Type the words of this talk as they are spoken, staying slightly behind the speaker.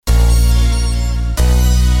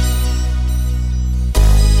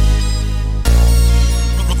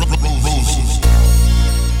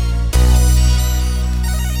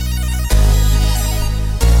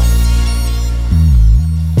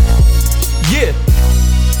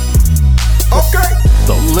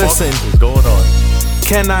listen. What's going on?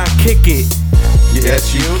 Can I kick it?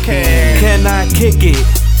 Yes, you can. Can I kick it?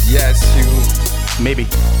 Yes, you. Maybe.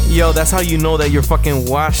 Yo, that's how you know that you're fucking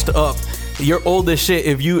washed up. You're old as shit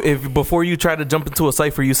if before you try to jump into a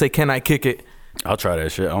cipher, you say, can I kick it? I'll try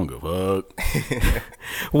that shit. I don't give a fuck.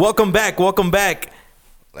 Welcome back.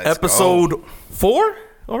 Let's Episode go. 4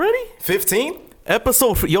 already? 15?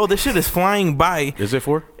 Yo, this shit is flying by. Is it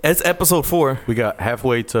 4? It's episode 4. We got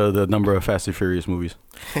halfway to the number of Fast and Furious movies.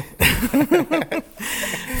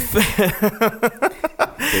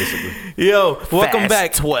 Basically. Yo, welcome Fast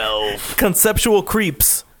back. 12. Conceptual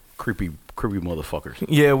creeps. Creepy motherfuckers.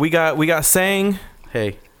 Yeah, we got Sang,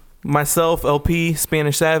 Hey. myself, LP,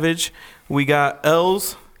 Spanish Savage. We got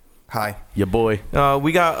Els. Hi. Your boy.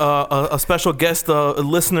 We got a special guest,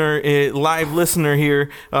 listener, live listener here.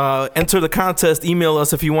 Enter the contest. Email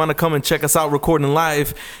us if you want to come and check us out recording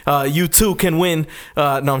live. You too can win. No,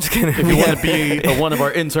 I'm just kidding. If you want to be one of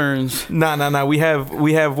our interns. Nah. We have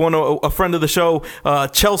a friend of the show,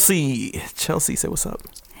 Chelsea. Chelsea, say what's up.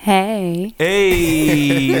 Hey.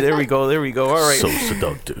 Hey, there we go. All right. So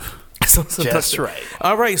seductive. Just right.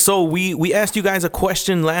 All right, so we asked you guys a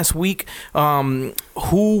question last week.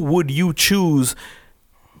 Who would you choose?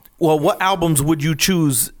 Well, what albums would you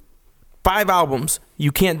choose? 5 albums.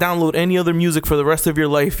 You can't download any other music for the rest of your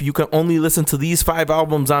life. You can only listen to these 5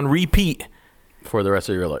 albums on repeat For the rest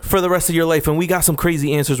of your life. for the rest of your life. And we got some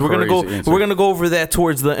crazy answers. We're gonna go over that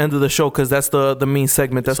towards the end of the show because that's the main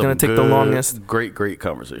segment. That's Some gonna take the good, longest. Great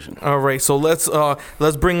conversation. All right, so let's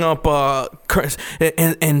bring up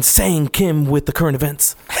and Sang Kim with the current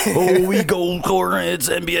events. Oh, we go current. It's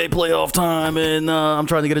NBA playoff time, and I'm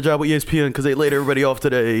trying to get a job with ESPN because they laid everybody off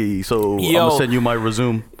today. So I'm gonna send you my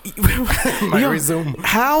resume. Resume.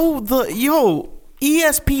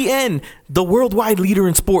 ESPN, the worldwide leader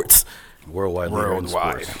in sports, Worldwide. leader in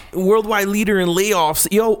sports. worldwide leader in layoffs.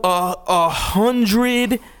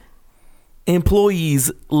 100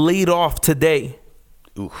 employees laid off today.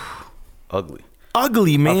 Oof. Ugly.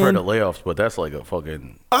 Ugly, man. I've heard of layoffs, but that's like a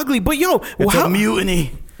fucking... Ugly, but It's a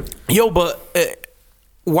mutiny.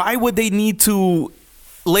 Why would they need to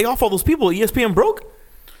lay off all those people? ESPN broke?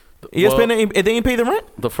 ESPN, they ain't pay the rent?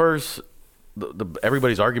 The first...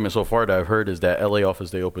 everybody's argument so far that I've heard is that LA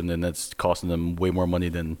office they opened, and that's costing them way more money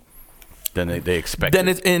than they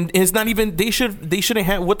expected. Then it's not even, they shouldn't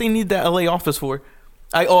have what they need that LA office for.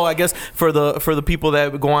 I guess for the people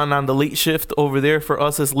that go on the late shift over there. For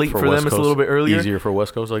us, it's late. For them, West it's a Coast, little bit earlier. Easier for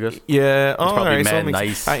West Coast, I guess. Yeah. All probably right. mad So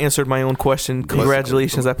nice. I answered my own question.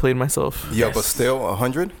 Congratulations, I played myself. Yeah, but still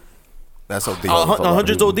 100? That's OD.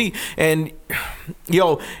 100's OD. And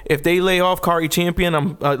if they lay off Kari Champion,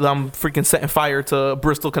 I'm freaking setting fire to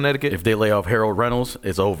Bristol, Connecticut. If they lay off Harold Reynolds,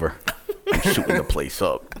 it's over. I'm shooting the place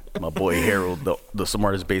up. My boy Harold, the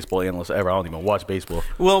smartest baseball analyst ever. I don't even watch baseball.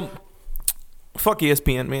 Well, fuck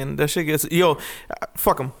ESPN, man. That shit gets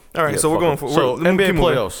fuck them. All right, Yeah, so we're going for NBA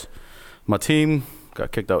playoffs. My team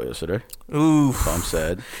got kicked out yesterday. Oof. So I'm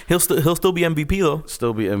sad. He'll still be MVP though.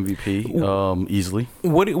 Still be MVP easily.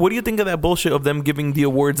 What do you think of that bullshit of them giving the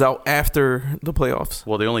awards out after the playoffs?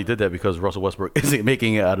 Well, they only did that because Russell Westbrook isn't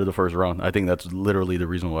making it out of the first round. I think that's literally the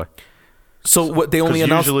reason why. So what they only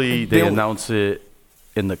announce? Usually they announce it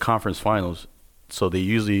in the conference finals, so they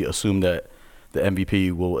usually assume that the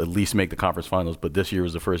MVP will at least make the conference finals. But this year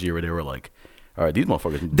was the first year where they were like, "All right, these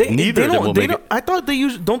motherfuckers, neither of them will make it." I thought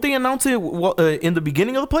don't they announce it in the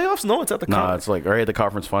beginning of the playoffs? No, it's at the It's like right at the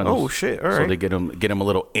conference finals. Oh shit! All right. So they get him a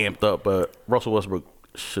little amped up, but Russell Westbrook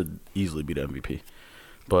should easily be the MVP.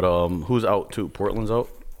 But who's out too? Portland's out.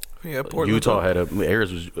 Yeah, Portland. Utah had me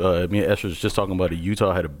and Esther was just talking about it.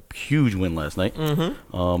 Utah had a huge win last night.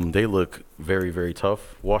 Mm-hmm. They look very, very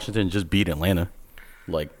tough. Washington just beat Atlanta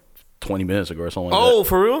like 20 minutes ago or something like that. Oh,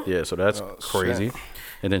 for real? Yeah, so that's crazy. Shit.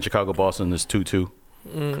 And then Chicago-Boston is 2-2.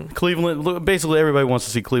 Cleveland, basically everybody wants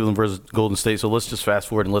to see Cleveland versus Golden State, so let's just fast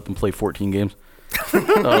forward and let them play 14 games.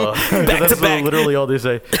 Back to back. Literally all they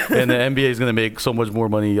say. And the NBA is going to make so much more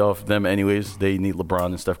money off them anyways. They need LeBron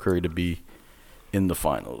and Steph Curry to be in the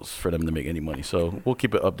finals for them to make any money. So we'll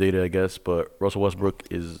keep it updated, I guess. But Russell Westbrook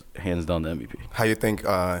is hands down the MVP. How you think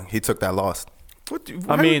he took that loss?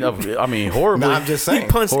 I mean, horribly. No, I'm just saying.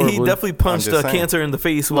 He definitely punched I'm just saying. Cancer in the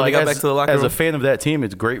face when they got back to the locker room. As a fan of that team,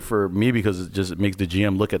 it's great for me because it makes the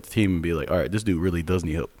GM look at the team and be like, all right, this dude really does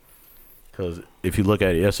need help. Because if you look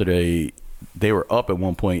at it yesterday, they were up at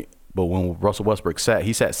one point, but when Russell Westbrook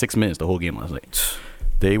he sat 6 minutes the whole game last night.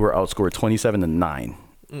 They were outscored 27-9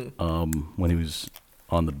 when he was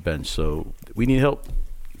on the bench. So we need help.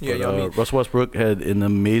 Yeah, Russell Westbrook had an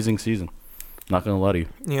amazing season. Not gonna lie to you.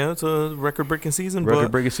 Yeah, it's a record-breaking season.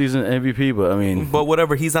 Record-breaking season MVP, but I mean, But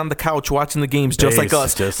whatever, he's on the couch watching the games just like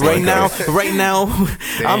us. Just right like now, us. right now,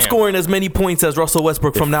 I'm scoring as many points as Russell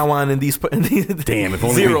Westbrook from now on in these. damn, if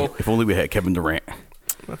only zero. if only we had Kevin Durant,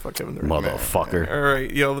 Fuck Kevin Durant. motherfucker. All right,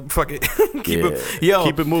 yo, fuck it.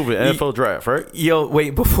 Keep it moving. NFL draft, right? Yo,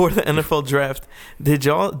 wait, before the NFL draft, did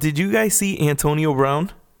you guys see Antonio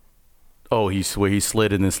Brown? Oh, where he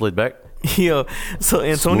slid and then slid back. Yo, so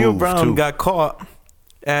Antonio Smooth, Brown too. got caught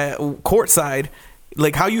at courtside.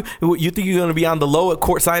 Like, how you think you're gonna be on the low at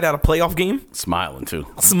courtside at a playoff game? Smiling too.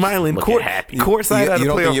 Smiling, Looking happy. courtside at a You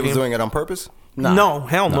don't playoff think he was game. doing it on purpose? No,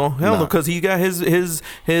 hell no, Nah. because he got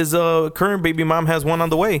his current baby mom has one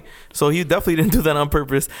on the way, so he definitely didn't do that on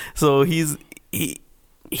purpose. So he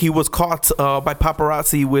was caught by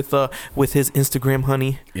paparazzi with his Instagram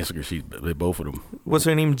honey. Instagram, both of them. What's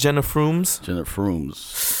her name? Jenna Frooms. Jenna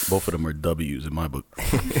Frooms. Both of them are W's in my book.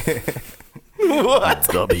 What?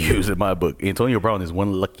 W's in my book. Antonio Brown is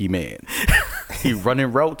one lucky man. He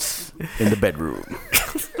running routes in the bedroom.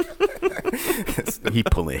 He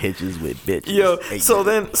pulling hitches with bitches. Yo,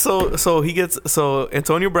 so he gets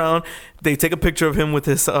Antonio Brown. They take a picture of him with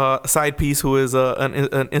his side piece, who is an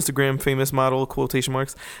Instagram famous model, quotation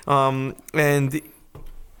marks. And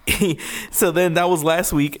so then that was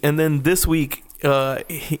last week, and then this week.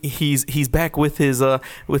 He's back with his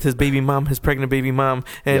baby mom, his pregnant baby mom,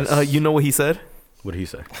 and Yes. you know what he said? What did he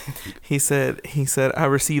say? He said I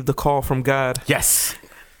received the call from God. Yes.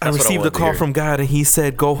 I received a call from God, and he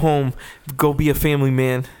said, "Go home, go be a family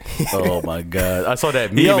man." Oh my God! I saw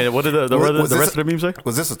that meme. Yo, And what did the rest of the meme say?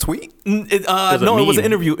 Was this a tweet? No, it was an meme.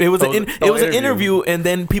 interview. It was an interview. interview, and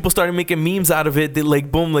then people started making memes out of it. That,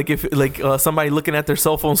 like, boom, like if somebody looking at their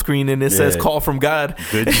cell phone screen and it says Yeah. "call from God,"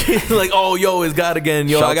 Good. like, oh, yo, it's God again.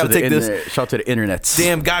 Yo, I gotta take this. Shout to the internet.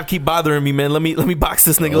 Damn, God keep bothering me, man. Let me box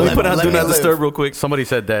this nigga. Let me put on let Do me Not live. Disturb real quick. Somebody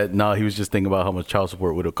said that. Nah, he was just thinking about how much child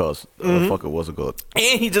support would have cost. Fuck, it wasn't good.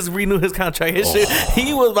 And he just renewed his contract. His shit,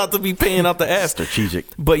 he was about to be paying out the ass. Strategic.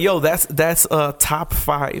 But yo, that's top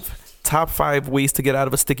five ways to get out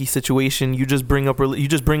of a sticky situation. You just bring up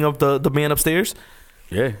the man upstairs.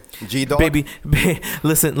 Yeah. G-Dog? Baby,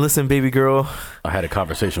 listen, baby girl. I had a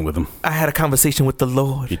conversation with him. I had a conversation with the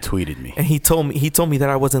Lord, He tweeted me. and he told me that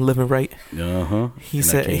I wasn't living right. He And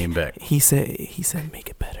said I came back. He said make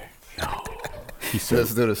it better. He said,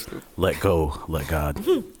 Let's do this. let go, let God.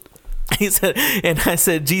 He said, and I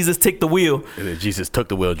said, Jesus, take the wheel. And then Jesus took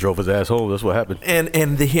the wheel, drove his ass home. That's what happened.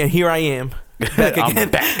 And here I am, back I'm again,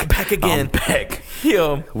 back again. I'm back.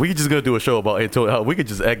 Yo, We could just go do a show about Antonio. We could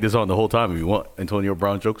just act this on the whole time if you want. Antonio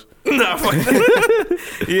Brown jokes. nah,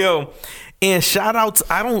 yo. And shout outs,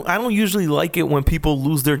 I don't usually like it when people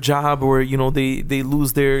lose their job or they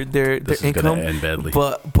lose their This is income. gonna end badly.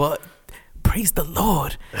 But praise the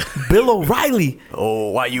Lord, Bill O'Reilly. Oh,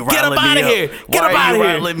 why you Get riling up me outta up? here. Get up Why outta you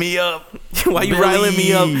here. riling me up? Why you Billy. riling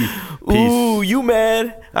me up? Peace. Ooh, you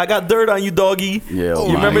mad? I got dirt on you, doggy. Yeah,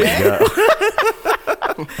 you my remember?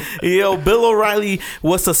 God. Yo, Bill O'Reilly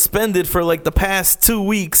was suspended for like the past 2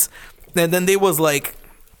 weeks, and then they was like,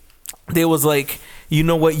 you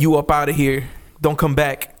know what? You up out of here. Don't come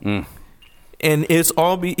back. And it's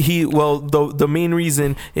all the main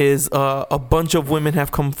reason is a bunch of women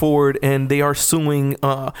have come forward and they are suing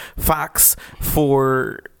Fox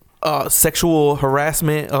for sexual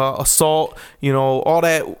harassment, assault, all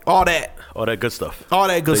that All that good stuff. All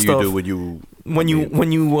that good that stuff. you do when you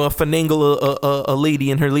finagle a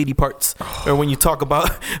lady in her lady parts, or when you talk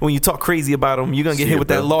crazy about them, you're gonna get See hit it, with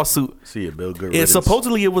that Bill. lawsuit. See it, Bill. Good And riddance.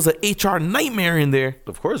 supposedly it was an HR nightmare in there.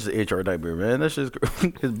 Of course, it's HR nightmare, man. That's just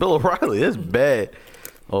it's Bill O'Reilly. That's bad.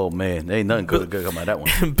 Oh man, there ain't nothing good come out of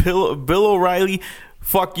that one. Bill O'Reilly,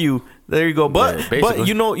 fuck you. There you go. But Yeah, basically.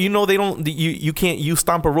 they don't. You can't. You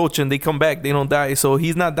stomp a roach and they come back. They don't die. So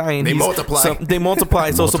he's not dying. They multiply. They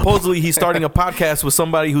multiply. So supposedly he's starting a podcast with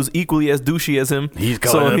somebody who's equally as douchey as him. He's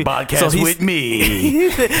going to the podcast with me.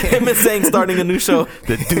 Him and Sang starting a new show.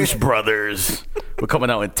 The Douche Brothers. We're coming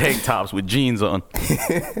out in tank tops with jeans on,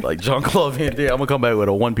 like Jean-Claude Van Damme. I'm gonna come back with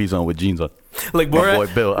a one piece on with jeans on. Like My Borat.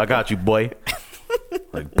 boy Bill, I got you, boy.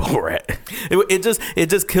 Like Borat. It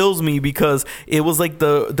just kills me because it was like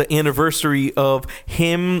the anniversary of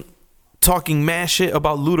him talking mad shit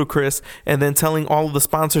about Ludacris and then telling all of the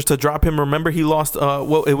sponsors to drop him. Remember, he lost it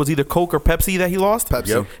was either Coke or Pepsi that he lost. Pepsi.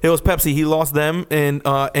 Yep. It was Pepsi. He lost them, and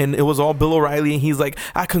it was all Bill O'Reilly, and he's like,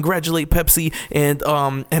 I congratulate Pepsi, and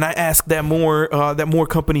I ask that more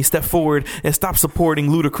companies step forward and stop supporting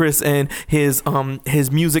Ludacris and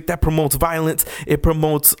his music that promotes violence. It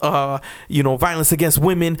promotes violence against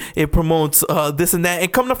women. It promotes this and that.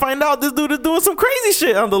 And come to find out, this dude is doing some crazy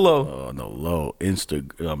shit on the low. Oh no, low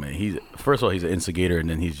Instagram. Man, First of all, he's an instigator, and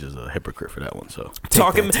then he's just a hypocrite for that one. So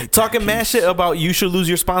talking mad shit about you should lose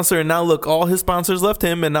your sponsor, and now look, all his sponsors left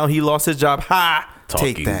him, and now he lost his job. Ha!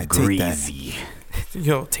 Take that, greasy.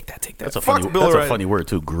 Yo, take that. That's a Fuck funny. Bill That's O'Reilly. a funny word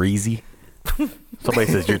too. Greasy. Somebody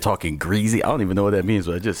says you're talking greasy. I don't even know what that means,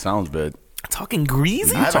 but it just sounds bad. Talking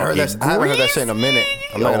greasy. I haven't heard that shit in a minute.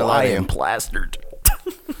 I'm not gonna lie to you. plastered.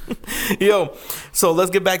 Yo, so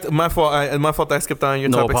let's get back to my fault. My fault that I skipped on your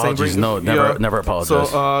No topic. apologies. No, never apologize.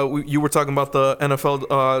 So you were talking about the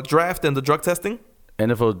NFL draft and the drug testing. The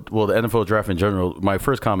NFL draft in general. My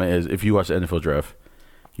first comment is, if you watch the NFL draft,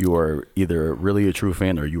 you are either really a true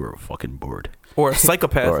fan or you are fucking bored. Or a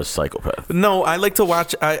psychopath. Or a psychopath. No, I like to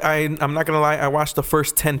watch. I'm not gonna lie. I watched the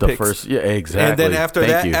first 10 picks. Yeah, exactly. And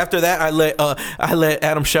then after that, I let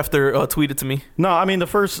Adam Schefter tweet it to me. No, I mean the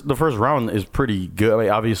first round is pretty good. I mean,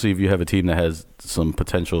 obviously, if you have a team that has some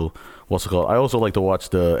potential, what's it called? I also like to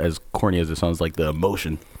watch as corny as it sounds, like the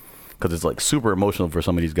emotion, because it's like super emotional for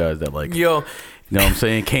some of these guys that like. Yo. You know what I'm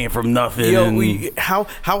saying? Came from nothing. Yo, how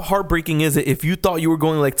heartbreaking is it if you thought you were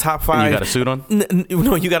going like top 5? And you got a suit on?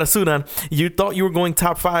 No, you got a suit on. You thought you were going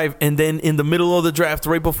top 5, and then in the middle of the draft,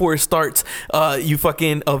 right before it starts, you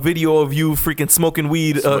fucking a video of you freaking smoking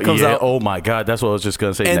weed comes out. Oh my god, that's what I was just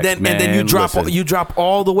gonna say. And next. then you drop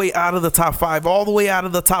all the way out of the top 5, all the way out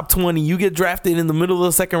of the top 20. You get drafted in the middle of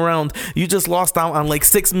the second round. You just lost out on like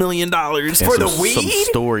 $6 million for the weed. Some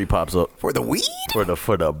story pops up For the weed? for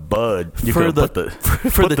the bud. You For could the- put the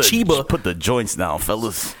for the Chiba. Put the joints down,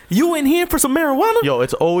 fellas. You in here for some marijuana? Yo,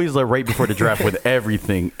 it's always like right before the draft when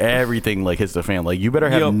everything like hits the fan. Like you better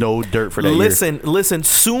have no dirt for that year. Listen.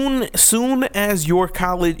 Soon as your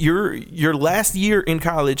college, your last year in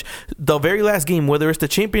college, the very last game, whether it's the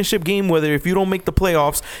championship game, whether if you don't make the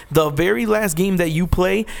playoffs, the very last game that you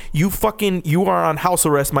play, you are on house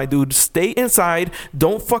arrest, my dude. Stay inside.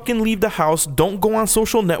 Don't fucking leave the house. Don't go on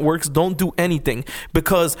social networks. Don't do anything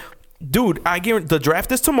because. Dude, I guarantee the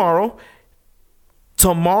draft is tomorrow.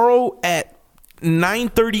 Tomorrow at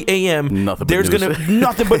 9:30 a.m. There's gonna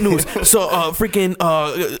nothing but news. So, freaking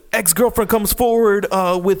ex-girlfriend comes forward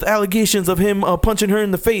with allegations of him punching her in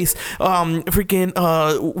the face. Freaking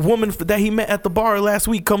woman that he met at the bar last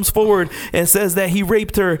week comes forward and says that he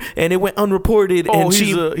raped her and it went unreported. Oh, and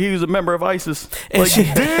he was a member of ISIS. And like, she,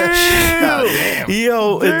 damn.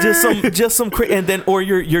 Yo, just some crazy. And then or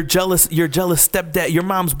you're jealous stepdad, your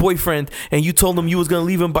mom's boyfriend, and you told him you was gonna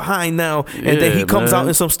leave him behind now, and then he comes out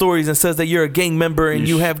in some stories and says that you're a gang member and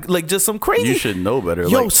you have like just some crazy. You should know better.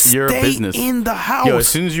 Yo, like, stay you're a business in the house. Yo, as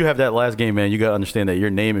soon as you have that last game, man, you gotta understand that your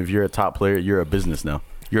name, if you're a top player, you're a business now.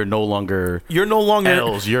 You're no longer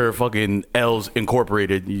L's. You're fucking L's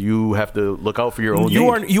Incorporated. You have to look out for your own.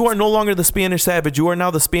 You are no longer the Spanish savage. You are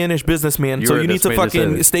now the Spanish businessman. So you need to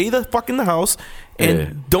fucking stay the fuck in the house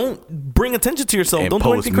and don't bring attention to yourself. And don't do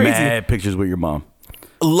post anything crazy. mad pictures with your mom.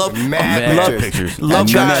 Love pictures. Love Mad God. pictures.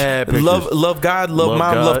 Love God. Love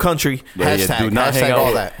mom. God. Love country. Hashtag, do not hang hashtag out.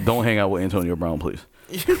 all that. Don't hang out with Antonio Brown, please.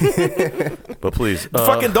 But please,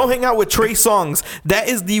 Fucking don't hang out with Trey Songz. That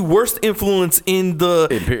is the worst influence in the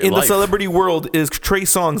life. celebrity world. Is Trey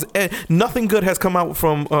Songz. Nothing good has come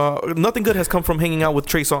from hanging out with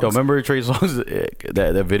Trey Songz. Yo, remember Trey Songz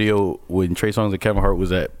that video when Trey Songz and Kevin Hart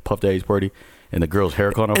was at Puff Daddy's party and the girl's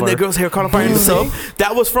hair caught on fire? And the girl's hair caught on fire himself.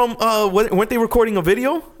 That was from weren't they recording a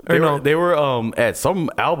video? They were at some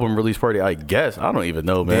album release party, I guess. I don't even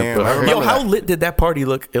know, man. Damn, But I I remember Yo, how lit did that party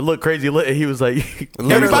look? it looked crazy lit. He was like,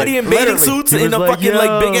 Everybody in bathing literally. suits He was in a like, fucking like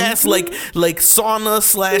yo. big ass like sauna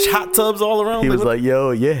 / hot tubs all around. he was like, yo,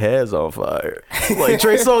 your hair's on fire. Like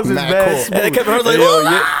Trey Songz is Mad mad cool. smooth. And Kevin Hart's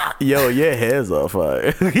like, yo, your hair's on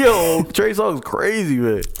fire. Yo, Trey Songz crazy,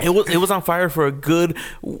 man. it was on fire for a good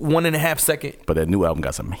 1.5 seconds. But that new album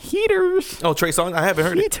got some heaters. Oh, Trey Songz, I haven't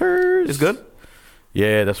heard it. Heaters. It's good.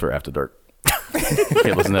 Yeah, that's for after dark.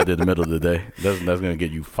 Can't listen to that in the middle of the day. That's gonna get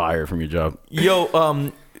you fired from your job. Yo,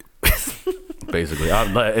 Basically,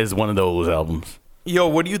 it's one of those albums. Yo,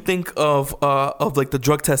 what do you think of like the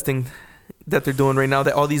drug testing that they're doing right now?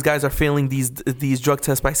 That all these guys are failing these drug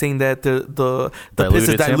tests by saying that the piss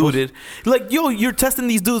is Diluted samples? diluted. Like, yo, you're testing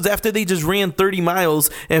these dudes after they just ran 30 miles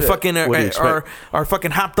and fucking What do you are expect?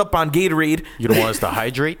 fucking hopped up on Gatorade. You don't want us to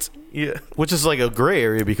hydrate? Yeah. Which is like a gray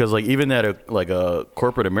area because like even at a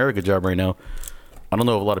corporate America job right now, I don't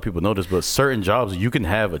know if a lot of people know this, but certain jobs you can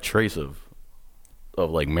have a trace of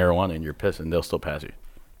like marijuana in your piss and they'll still pass you.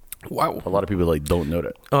 Wow. A lot of people like don't know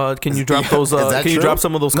that. Can you drop those? Is that Can you true? drop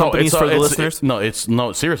some of those companies for the listeners?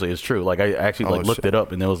 No, seriously, it's true. Like I actually Oh, looked shit. it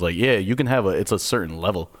up and it was like, yeah, you can have it's a certain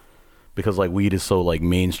level because like weed is so like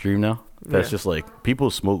mainstream now. That's Yeah. just like people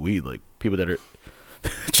smoke weed, like people that are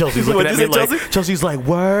Chelsea's looking What'd at you me say, like Chelsea? Chelsea's like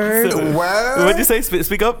word. What'd you say?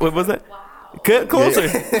 Speak up. What was that? Get closer.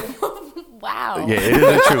 Wow. Yeah,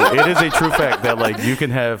 it is a true fact that like you can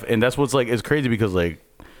have, and that's what's like it's crazy because like,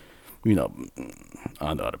 you know,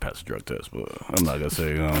 I know how to pass a drug test, but I'm not gonna say,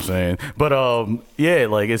 you know what I'm saying. But yeah,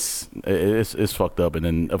 like it's fucked up, and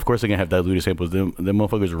then of course they're gonna have diluted samples. Them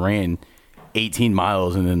motherfuckers ran 18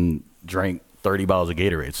 miles and then drank 30 bottles of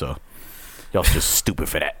Gatorade, so y'all just stupid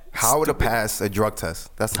for that. How to pass a drug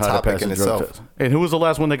test? That's the How to topic pass in a drug itself. test. And who was the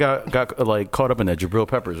last one that got like caught up in that? Jabril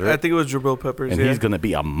Peppers, right? I think it was Jabril Peppers. and yeah. he's gonna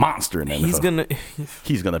be a monster in the NFL.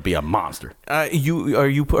 He's gonna be a monster. Are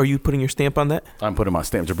you putting your stamp on that? I'm putting my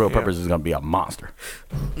stamp. Jabril Peppers is gonna be a monster.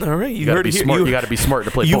 All right, You gotta be smart. You gotta be smart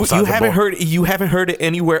to play both sides You of the haven't ball. heard. You haven't heard it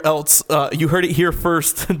anywhere else. You heard it here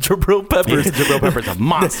first. Jabril Peppers. Yeah, Jabril Peppers a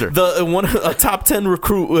monster. A top 10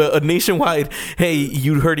 recruit nationwide. Hey,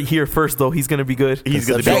 you heard it here first. Though he's gonna be good. He's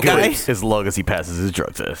gonna be that good guy. as long as he passes his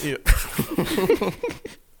drug test. Yeah.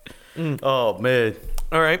 Oh man.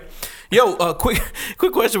 All right, yo. Quick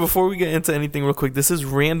question before we get into anything, real quick. This is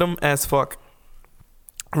random as fuck.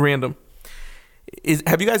 Random.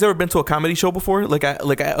 Have you guys ever been to a comedy show before? Like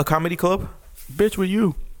a comedy club? Bitch, with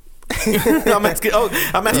you. I'm asking.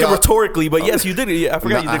 I'm asking Yeah. rhetorically, but yes, you did it. Yeah, I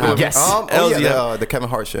forgot you did go. Yes. The Kevin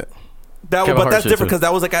Hart shit. Kevin But Hart that's shit, different too. because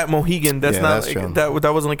that was like at Mohegan. That's Yeah, not that's like, true.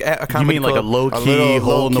 that wasn't like at a You comedy mean like a club. low A key little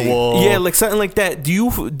hole in the low-key. wall? Yeah, like something like that.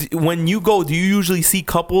 When you go, do you usually see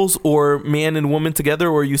couples or man and woman together,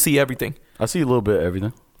 or you see everything? I see a little bit of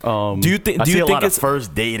everything. Do you think? I Do see you a think lot of it's?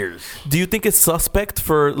 first daters? Do you think it's suspect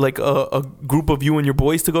for like a group of you and your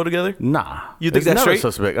boys to go together? Nah. You think It's that's never straight?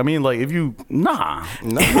 suspect. I mean, like if you nah.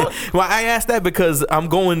 No. Well, I asked that because I'm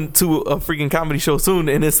going to a freaking comedy show soon,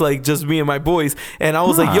 and it's like just me and my boys. And I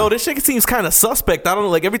was like, "Yo, this shit seems kind of suspect." I don't know.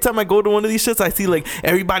 Like every time I go to one of these shits, I see like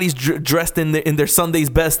everybody's dressed in their Sunday's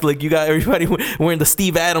best. Like you got everybody wearing the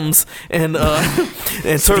Steve Adams and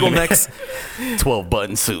turtlenecks.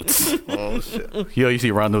 12-button suits. Oh shit. Yo, you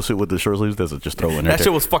see Rondo's suit with the short sleeves? That's just throwing That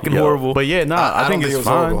shit was fucking horrible. But yeah, nah, I I think don't think it's it was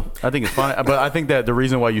fine. horrible. I think it's fine. But I think that the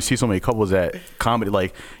reason why you see so many couples at comedy,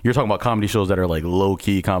 like you're talking about comedy shows that are like low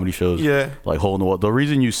key comedy shows, Yeah. like hole in the wall. The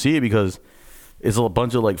reason you see it because it's a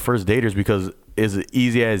bunch of like first daters because it's an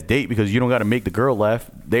easy ass date because you don't got to make the girl laugh.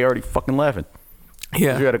 They already fucking laughing.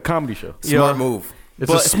 Yeah. You're at a comedy show. Smart move.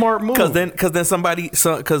 It's a smart move. Because then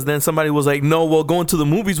somebody was like, no, well, going to the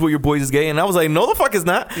movies with your boys is gay, and I was like, no, the fuck is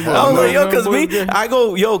not. I was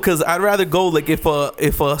like, yo, because I'd rather go like if a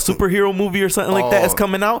superhero movie or something like that is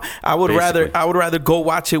coming out, I would rather go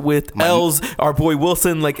watch it with Els, our boy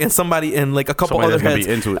Wilson, like and somebody and like a couple Somebody other that's gonna heads.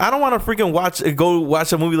 be into it. I don't want to freaking go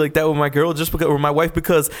watch a movie like that with my girl just because or my wife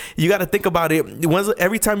because you got to think about it.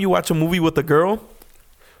 Every time you watch a movie with a girl,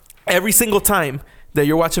 every single time that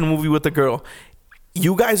you're watching a movie with a girl,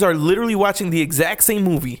 you guys are literally watching the exact same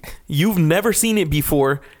movie. You've never seen it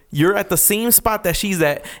before. You're at the same spot that she's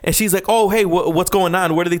at, and she's like, "Oh, hey, what's going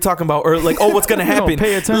on? What are they talking about?" Or like, "Oh, what's gonna You don't happen?"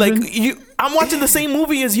 pay attention. Like, I'm watching the same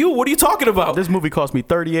movie as you. What are you talking about? This movie cost me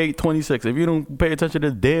 $38.26. If you don't pay attention to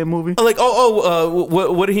the damn movie, Like,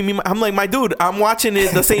 what did he mean? I'm like, my dude, I'm watching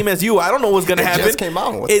it the same as you. I don't know what's gonna It happen. just came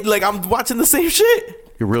out. It like I'm watching the same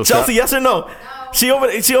shit. you're real Chelsea, shocked. yes or no? She over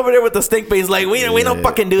there with the stink face. Like, we don't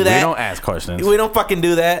fucking do that. We don't ask questions. We don't fucking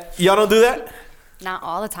do that. Y'all don't do that? Not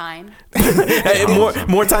all the time. Hey,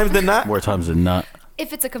 more times than not. More times than not.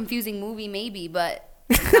 If it's a confusing movie, maybe, but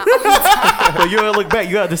not all the time. But you gotta look back.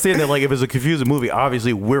 You gotta understand that, like, if it's a confusing movie,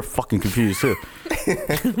 obviously we're fucking confused too.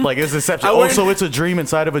 Like, it's Inception. I Oh, wouldn't- so it's a dream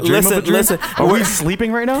inside of a dream of a dream. Listen, Are we we're-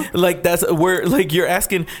 sleeping right now? Like that's where like you're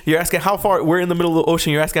asking how far we're in the middle of the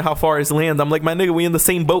ocean. You're asking how far is land. I'm like, my nigga, we in the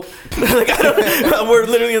same boat. Like we're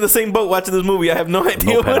literally in the same boat watching this movie. I have no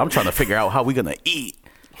idea. No, Pat, what- I'm trying to figure out how we gonna eat.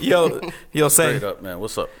 Yo, say, Straight up, man.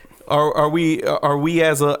 What's up? are we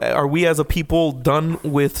as a people done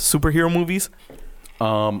with superhero movies?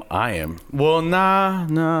 I am. Well,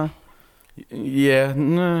 nah. Yeah,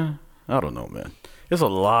 nah. I don't know, man. There's a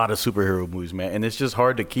lot of superhero movies, man, and it's just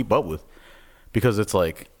hard to keep up with because it's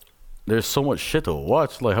like there's so much shit to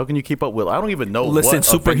watch. Like, how can you keep up with? I don't even know. Listen,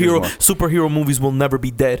 what Avengers one. superhero movies will never be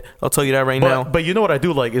dead. I'll tell you that right now. But you know what I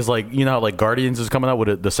do like is like you know how like Guardians is coming out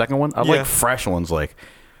with the second one. I Yeah. like fresh ones like.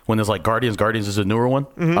 When there's like Guardians is a newer one.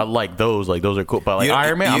 Mm-hmm. I like those. Like those are cool. But like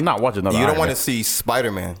Iron Man, I'm not watching another. You Iron don't want Man. to see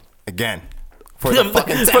Spider-Man again for the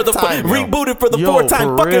fucking 10th for the time. yo. rebooted for the Yo, fourth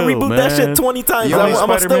time. for Fucking real, reboot that man. shit 20 times. Yo, I'm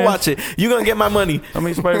gonna still Spider-Man. watch it. You gonna get my money. I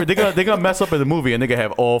mean, Spider-Man. They gonna mess up in the movie and they gonna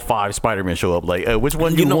have all 5 Spider-Man show up. Like, which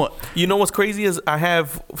one do you want? You know what's crazy is I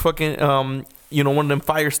have fucking one of them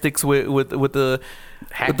fire sticks with the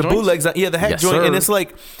hack with the joints? bootlegs. Yeah, the hack Yes, joint, sir. and it's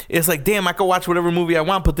like, damn, I could watch whatever movie I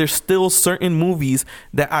want, but there's still certain movies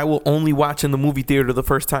that I will only watch in the movie theater the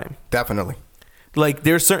first time. Definitely. Like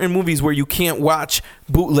there's certain movies where you can't watch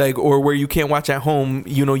bootleg or where you can't watch at home.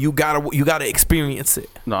 You know, you gotta experience it.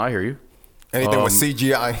 No, I hear you. Anything with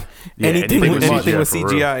CGI. Yeah, anything with for real.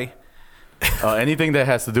 CGI. Anything that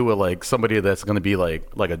has to do with like somebody that's going to be like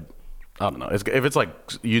a, I don't know. If it's like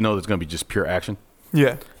it's going to be just pure action.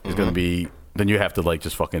 Yeah. It's going to be, then you have to like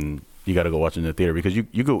just fucking, you got to go watch it in the theater because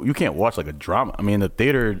you can't watch like a drama. I mean, in the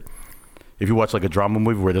theater, if you watch like a drama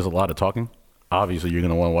movie where there's a lot of talking, obviously you're going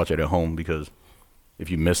to want to watch it at home because if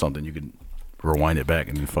you miss something, you can rewind it back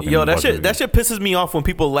and you fucking. Yo, that watch it shit pisses me off when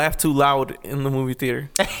people laugh too loud in the movie theater.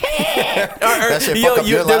 That shit fuck up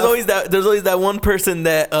your laugh. There's always that one person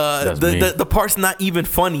that the part's not even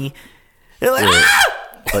funny. They're like, ah!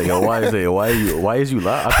 Like, yo, why is you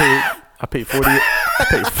loud? I paid 40. I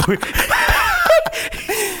paid 40.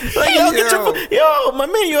 Like, yo, my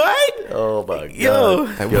man, you alright? Oh my god. Yo.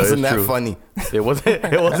 It wasn't it's that true. funny. It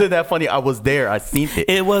wasn't that funny. I was there. I seen it.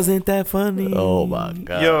 It wasn't that funny. Oh my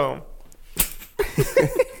god.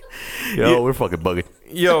 Yo, we're fucking bugging.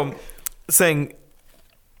 yo, saying,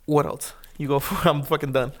 what else? You go for. I'm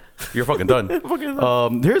fucking done. You're fucking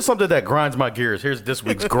done. Here's something that grinds my gears. Here's this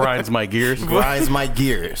week's grinds my gears. Grinds my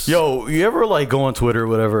gears. Yo, you ever like go on Twitter or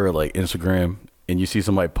whatever, or like Instagram, and you see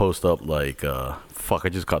somebody post up like, fuck, I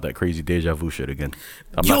just caught that crazy deja vu shit again.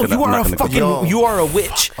 You are a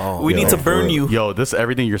witch. We need to burn you. Yo,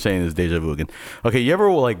 everything you're saying is deja vu again. Okay, you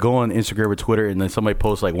ever like go on Instagram or Twitter and then somebody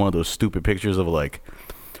posts like one of those stupid pictures of like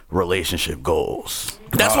relationship goals.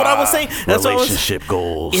 That's what I was saying. That's relationship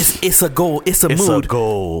goals. It's a goal. It's a mood. It's a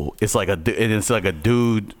goal. It's like a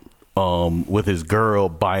dude with his girl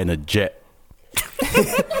buying a jet.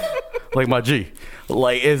 Like my G.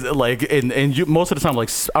 Like is like and you, most of the time, like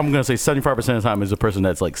I'm gonna say 75% of the time is a person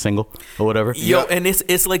that's like single or whatever. Yo, and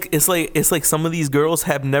it's like some of these girls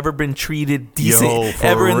have never been treated decent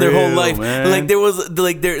ever in their real, whole life. Man. Like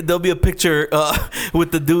there'll be a picture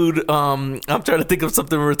with the dude. I'm trying to think of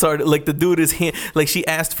something retarded. Like the dude is like she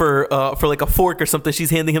asked for like a fork or something. She's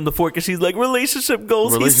handing him the fork and she's like, relationship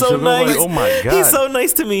goals. He's so nice. Like, oh my god, he's so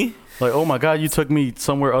nice to me. Like, oh my god, you took me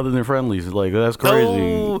somewhere other than Friendly's. Like, that's crazy.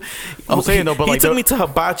 Oh, I'm saying though, but he like took me to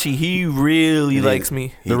Hibachi. He really likes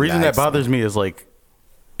me. The reason that bothers me is like,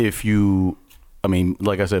 if you, I mean,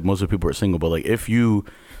 like I said, most of the people are single, but like if you,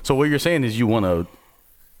 so what you're saying is you want to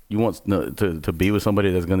be with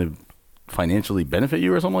somebody that's gonna financially benefit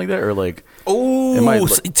you or something like that, or like,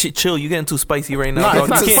 chill, you're getting too spicy right now. Nah, dog.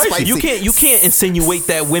 it's not spicy. You can't insinuate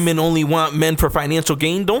that women only want men for financial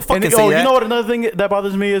gain. Don't fucking say that. You know what? Another thing that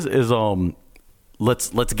bothers me is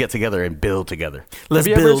let's get together and build together. Let's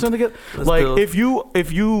Have you build. ever together? Let's like build.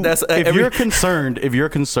 if you're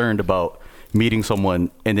concerned about meeting someone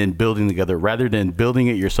and then building together rather than building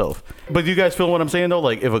it yourself. But do you guys feel what I'm saying though?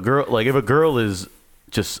 Like if a girl is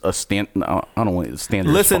just a I don't want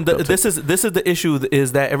standard. Listen, this is the issue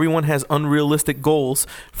is that everyone has unrealistic goals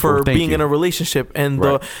for being in a relationship, and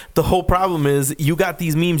right. the whole problem is you got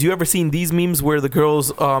these memes. You ever seen these memes where the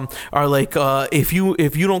girls are like, if you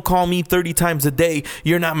don't call me 30 times a day,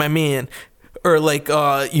 you're not my man. Or like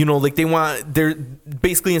like they're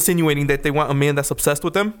basically insinuating that they want a man that's obsessed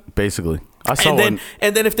with them. Basically, and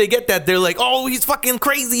then if they get that, they're like, oh, he's fucking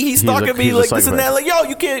crazy. He's stalking me like this and that. Like, yo,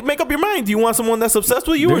 you can't make up your mind. Do you want someone that's obsessed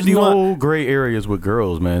with you, There's or do you want gray areas with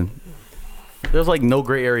girls, man? There's like no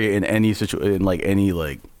gray area in any in like any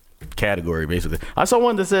like category. Basically, I saw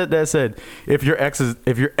one that said if your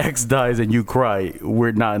ex dies and you cry,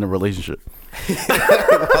 we're not in a relationship. What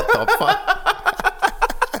the fuck?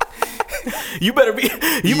 You better be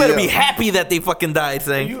happy that they fucking died.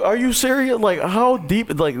 Saying, Are you serious? Like, how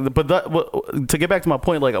deep? Like, but to get back to my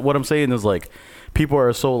point, like, what I'm saying is like, people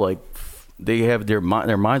are so like, they have their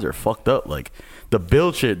minds are fucked up. Like, the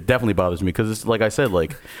build shit definitely bothers me because it's like I said,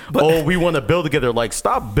 like, we want to build together. Like,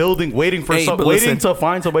 stop building, waiting to find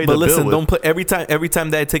somebody. But to listen, build with. don't put every time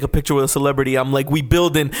that I take a picture with a celebrity, I'm like, we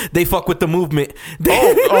building. They fuck with the movement.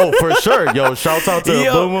 For sure, yo! Shouts out to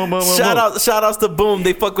Boom, boom, boom, shout outs to Boom.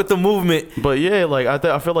 They fuck with the movement. But yeah, like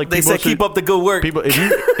I feel like they said keep up the good work. People,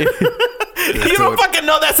 you don't fucking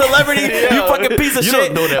know that celebrity. You fucking piece of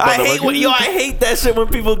shit. Don't know that, I hate that shit when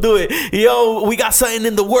people do it. Yo, we got something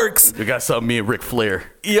in the works. We got something, me and Ric Flair.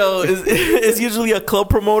 Yo, it's usually a club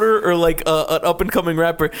promoter or like an up and coming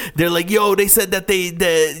rapper. They're like, yo, they said that they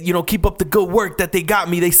keep up the good work, that they got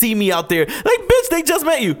me. They see me out there. Like, bitch, they just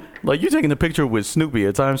met you. Like, you taking a picture with Snoopy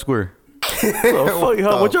at Times Square.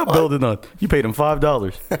 What y'all building on? You paid him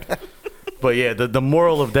 $5. But yeah, the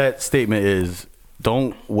moral of that statement is,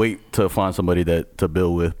 don't wait to find somebody to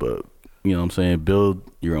build with, but You know what I'm saying? Build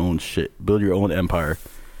your own shit. Build your own empire,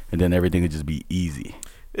 and then everything would just be easy.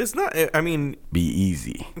 It's not. I mean, be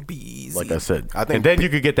easy. Be easy. Like I said, I think and then you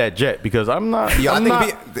could get that jet because I'm not. Yeah, I'm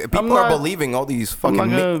I think people are believing all these fucking.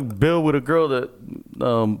 I'm not gonna build with a girl that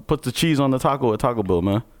puts the cheese on the taco at Taco Bell,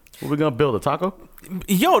 man. What we gonna build, a taco?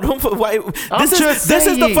 Yo, don't. Why, this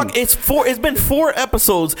is the fuck. It's been 4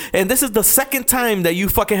 episodes, and this is the second time that you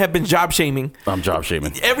fucking have been job shaming. I'm job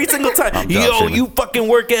shaming every single time. Yo, shaming. you fucking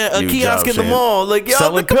work at a kiosk in the mall. Like, yo,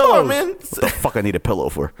 selling come pillows. on, man. What the fuck I need a pillow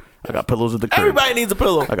for? I got pillows at the crib. Everybody needs a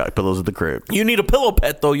pillow. I got pillows at the crib. You need a pillow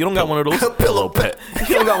pet though. You don't got one of those. A pillow pet.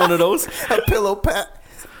 You don't got one of those. A pillow pet.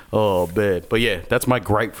 Oh, bad. But yeah, that's my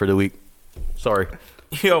gripe for the week. Sorry.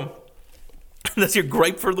 Yo, that's your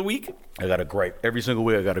gripe for the week? I got a gripe. Every single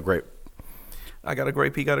week I got a gripe. I got a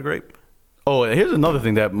grape. He got a grape. Oh, and here's another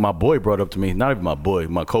thing that my boy brought up to me. Not even my boy,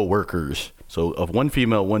 my co-workers. So of one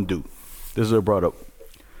female, one dude. This is what brought up.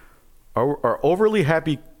 Are overly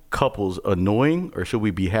happy couples annoying, or should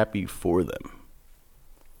we be happy for them?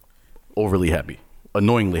 Overly happy.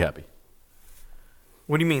 Annoyingly happy.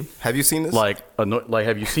 What do you mean? Have you seen this? Like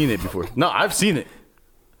have you seen it before? No, I've seen it.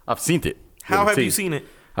 I've seen it. How have you seen it?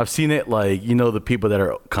 I've seen it, like, you know, the people that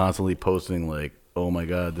are constantly posting, like, oh my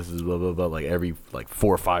God, this is blah, blah, blah, like every, like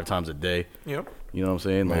 4 or 5 times a day. Yep. You know what I'm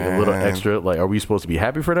saying? Like a little extra. Like, are we supposed to be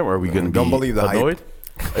happy for them, or are we going to be believe the annoyed?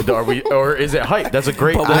 Are we, or is it hype? That's a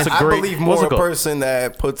great. I believe more a person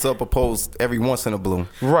that puts up a post every once in a blue.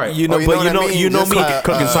 Right. You know, but you know me.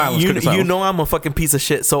 Cooking silence. You know I'm a fucking piece of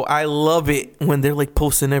shit. So I love it when they're like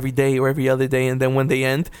posting every day or every other day, and then when they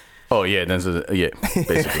end. Oh yeah, basically.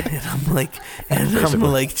 And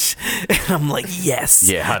I'm like, yes.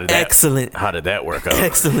 Yeah. How did that work out?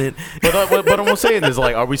 Excellent. But what I'm saying is,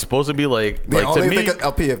 like, are we supposed to be like to me?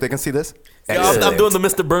 LP, if they can see this. I'm doing the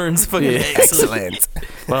Mr. Burns fucking excellent.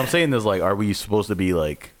 What I'm saying is, like, are we supposed to be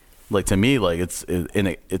like to me, like it's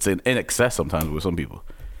in excess sometimes with some people.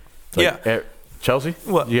 Like, yeah. Chelsea?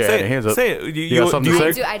 What? Yeah, say it. hands up. Say it. You got something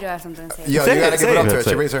to say? I do have something to say. Yo, say you gotta give it up to her. Say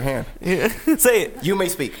She it. raised her hand. Yeah. Say it. You may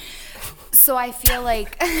speak. So I feel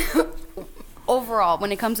like overall,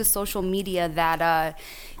 when it comes to social media, that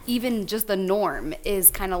even just the norm is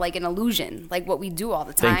kind of like an illusion, like what we do all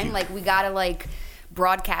the time. Like we gotta like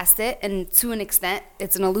broadcast it, and to an extent,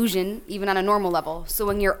 it's an illusion, even on a normal level. So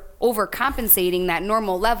when you're overcompensating that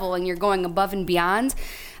normal level and you're going above and beyond,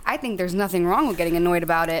 I think there's nothing wrong with getting annoyed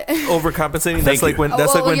about it. Overcompensating. That's like when.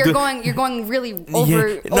 That's like when you're going really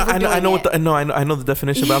over. Yeah. No, I know what I know the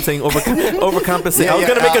definition, but I'm saying overcompensate. Yeah, I was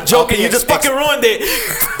gonna make a joke okay, and you just fucking ruined it.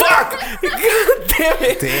 Fuck! God damn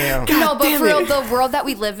it! Damn. No, but for real, the world that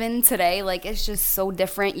we live in today, like, it's just so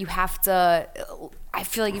different. You have to. I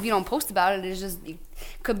feel like if you don't post about it, it's just it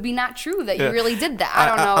could be not true that you really did that. I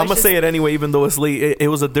don't know. I'm gonna say it anyway, even though it's late. It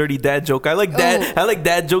was a dirty dad joke. I like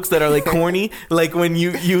dad jokes that are like corny, like when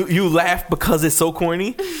you laugh because it's so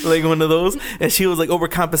corny, like one of those. And she was like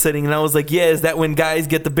overcompensating, and I was like, yeah, is that when guys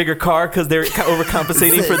get the bigger car because they're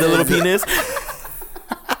overcompensating for the little penis?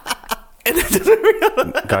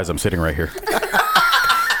 Guys, I'm sitting right here.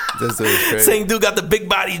 This is crazy. Saying dude got the big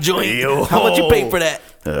body joint. How much you pay for that?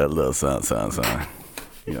 A little son.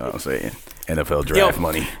 You know what I'm saying? NFL draft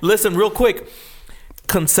money. Listen, real quick.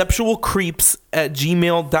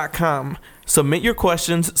 conceptualcreeps@gmail.com. Submit your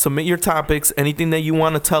questions, submit your topics, anything that you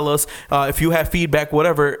want to tell us. If you have feedback,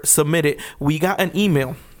 whatever, submit it. We got an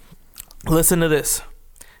email. Listen to this.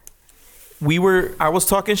 I was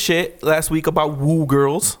talking shit last week about woo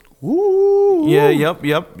girls. Woo. Yeah, yep.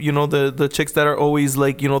 You know, the chicks that are always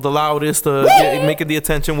like, you know, the loudest, making the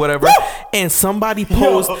attention, whatever. Woo! And somebody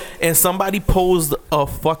posed a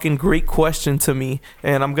fucking great question to me,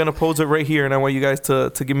 and I'm gonna pose it right here, and I want you guys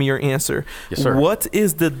to give me your answer. Yes, sir. What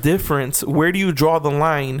is the difference? Where do you draw the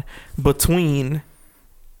line between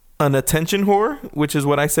an attention whore, which is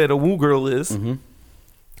what I said a woo girl is,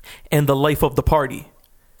 and the life of the party?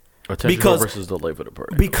 Attention versus the life of the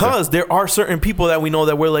party. Because there are certain people that we know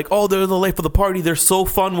that we're like, oh, they're the life of the party. They're so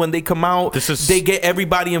fun when they come out. They get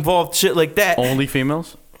everybody involved, shit like that. Only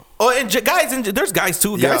females? Oh, and guys, there's guys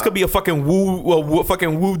too. Yeah. Guys could be a fucking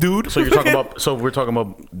woo dude. So you're talking about? So we're talking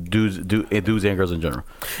about dudes and girls in general.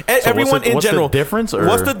 Everyone in general. What's the difference?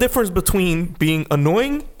 What's the difference between being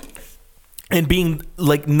annoying and being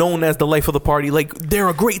like known as the life of the party? Like they're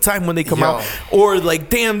a great time when they come out, or like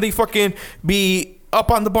damn, they fucking be up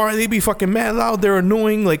on the bar, they be fucking mad loud, they're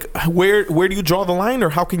annoying. Like where do you draw the line, or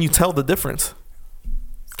how can you tell the difference?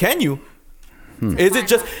 Can you? Is it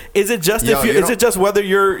just whether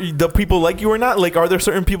the people like you or not? Like, are there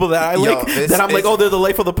certain people that I like that I'm like, oh, they're the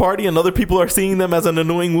life of the party, and other people are seeing them as an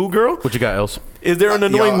annoying woo girl? What you got else? Is there an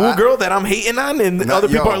annoying woo girl that I'm hating on, and other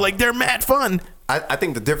people are like, they're mad fun? I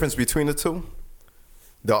think the difference between the two,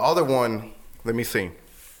 the other one, let me see.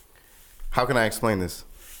 How can I explain this?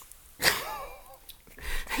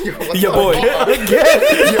 Your boy. Again.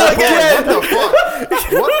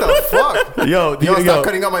 What the fuck? Yo, Stop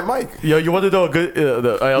cutting out my mic. Yo, you want to know a good?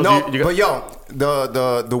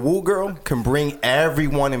 The woo girl can bring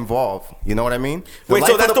everyone involved. You know what I mean? Wait,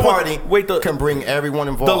 so that's the party. one. Can bring everyone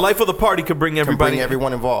involved. The life of the party can bring everybody. Can bring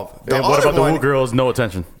everyone involved. And what about the woo girls? No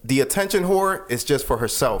attention. The attention whore is just for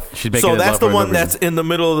herself. She's making So that's the one that's in the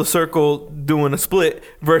middle of the circle doing a split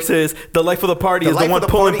versus the life of the party is the one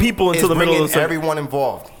pulling people into the middle of the circle. Everyone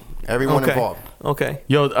involved. Everyone involved. Okay.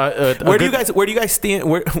 Yo, where do you guys stand?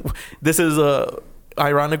 Where this is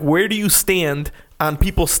ironic. Where do you stand on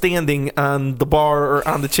people standing on the bar or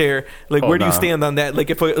on the chair? Like, where do you stand on that?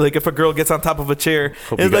 Like, if a girl gets on top of a chair,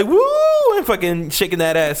 it's like woo, and fucking shaking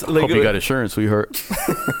that ass. Like, hope you got insurance, sweetheart.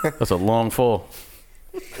 That's a long fall.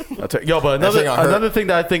 Yo, but another thing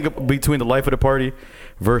that I think between the life of the party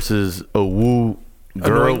versus a woo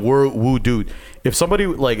girl, woo dude. If somebody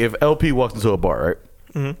if LP walks into a bar, right?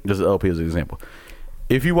 Mm-hmm. Just LP as an example.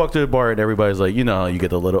 If you walk to the bar and everybody's like, you get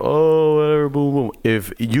the little whatever, boom, boom.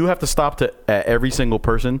 If you have to stop at every single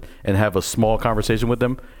person and have a small conversation with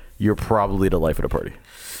them, you're probably the life of the party.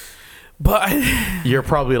 But you're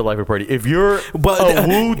probably the life of the party. If you're a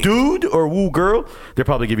woo dude or woo girl, they'll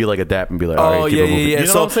probably give you like a dap and be like, all right, keep it moving. Yeah. You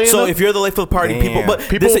know what I'm saying? So if you're the life of the party, people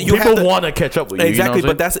want to catch up with you. Exactly, you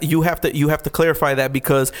know but you have to clarify that,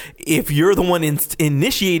 because if you're the one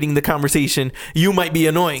initiating the conversation, you might be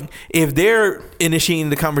annoying. If they're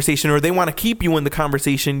initiating the conversation or they want to keep you in the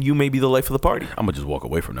conversation, you may be the life of the party. I'm gonna just walk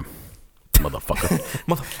away from them.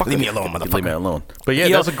 Motherfucker. Leave me alone, motherfucker. Leave me alone. But yeah,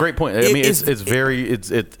 that's a great point. I mean, it's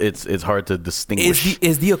hard to distinguish.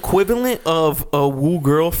 Is the equivalent of a woo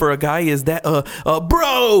girl for a guy? Is that a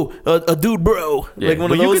dude bro? Yeah. Like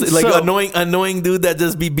one of those annoying dude that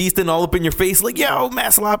just be beasting all up in your face, like, yo,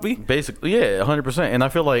 Matt Sloppy. Basically, yeah, 100%. And I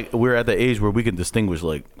feel like we're at the age where we can distinguish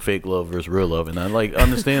like fake love versus real love, and I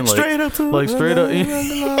understand straight up.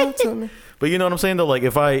 But you know what I'm saying though? Like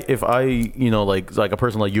if I like a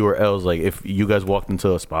person like you or Els, like if you guys walked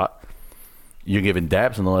into a spot, you're giving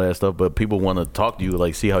daps and all that stuff, but people want to talk to you,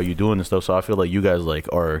 like see how you're doing and stuff. So I feel like you guys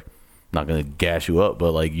like are not gonna gas you up,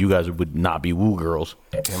 but like you guys would not be woo girls.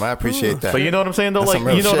 Damn, I appreciate that. But you know what I'm saying though? That's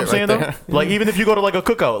like you know what I'm saying right though? Like even if you go to like a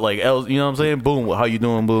cookout, like Els, you know what I'm saying? Boom, how you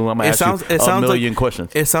doing? Boom, I'm gonna ask you a million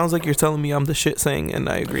questions. It sounds like you're telling me I'm the shit saying, and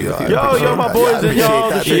I agree with you. Yo, my boys,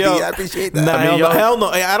 I appreciate that. Hell no.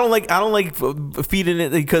 I don't like feeding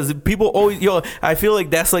it, because people always I feel like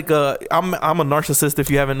that's like I'm a narcissist if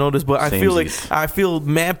you haven't noticed, but I feel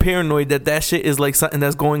mad paranoid that shit is like something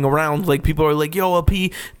that's going around. Like people are like, yo,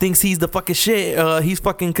 P thinks he's the fucking shit. He's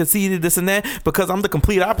fucking conceited, this and that, because I'm the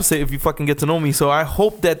complete opposite if you fucking get to know me. So I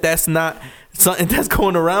hope that's not something that's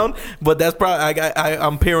going around, but that's probably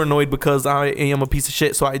I'm paranoid because I am a piece of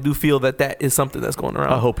shit. So I do feel that is something that's going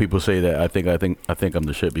around. I hope people say that. I think I'm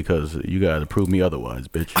the shit, because you gotta prove me otherwise,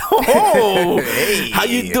 bitch. Oh, hey. How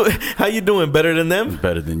you doing? Better than them?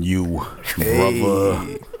 Better than you,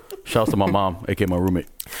 brother. Shouts to my mom, aka my roommate.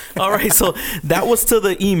 All right, so that was to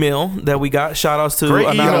the email that we got. Shout outs to Great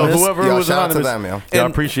Anonymous. Email, whoever was shout anonymous. out to them, I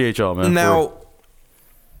appreciate y'all, man. Now,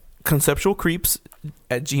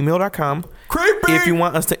 conceptualcreeps@gmail.com. Creepy. If you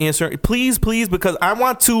want us to answer, please, because I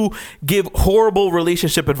want to give horrible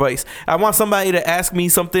relationship advice. I want somebody to ask me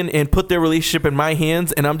something and put their relationship in my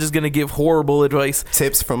hands, and I'm just going to give horrible advice.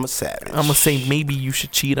 Tips from a savage. I'm going to say maybe you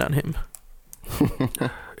should cheat on him.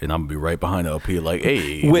 And I'm gonna be right behind LP like,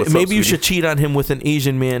 hey, maybe you should cheat on him with an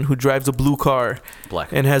Asian man who drives a blue car, black,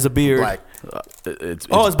 and has a beard. Black. It's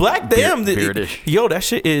black. Damn, beardish. Yo, that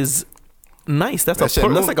shit is nice. That's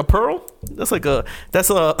like a pearl. That's a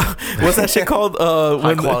what's that shit called?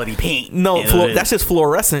 High quality paint. No, that's just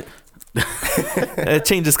fluorescent. It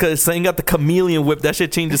changes colors. So you got the chameleon whip. That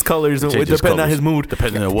shit changes colors depending on his mood.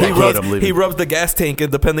 Depending on what hood I'm leaving. He rubs the gas tank,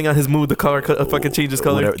 and depending on his mood, the color fucking changes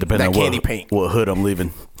color. Depending on candy paint. What hood I'm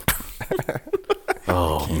leaving.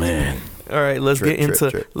 Oh man! All right, let's get into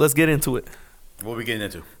it. What are we getting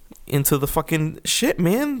into? Into the fucking shit,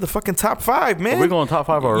 man. The fucking top 5, man. Are we going top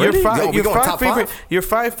 5 already? Your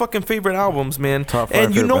 5 fucking favorite albums, man. Top 5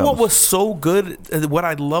 and you know what albums. was so good? What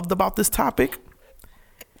I loved about this topic?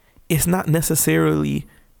 It's not necessarily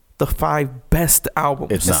the 5 best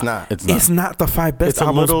albums. It's not the 5 best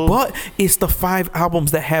albums, but it's the 5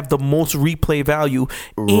 albums that have the most replay value.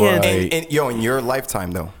 Right. And in your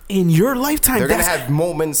lifetime, though. In your lifetime, they're gonna have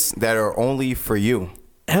moments that are only for you.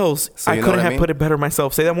 I couldn't have put it better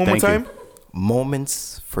myself. Say that one more time.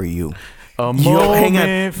 Moments for you. A Yo, hang on.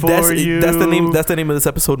 moment for That's you. that's the name. That's the name of this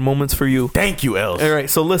episode. Moments for you. Thank you, Els. All right.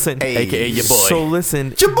 So listen. Hey. AKA your boy. So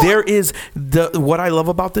listen. There is what I love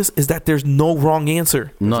about this is that there's no wrong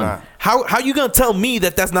answer. None. not. How you gonna tell me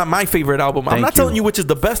that that's not my favorite album? I'm Thank not telling you. you which is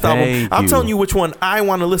the best album. Thank I'm you. telling you which one I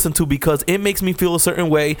want to listen to because it makes me feel a certain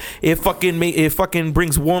way. It fucking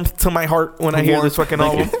brings warmth to my heart when I hear this fucking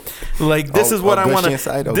album. Like this is what I want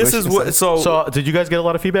to. This is what. So, did you guys get a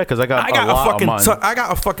lot of feedback? Because I got I got a lot fucking on mine. I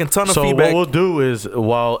got a fucking ton of So feedback. what we'll do is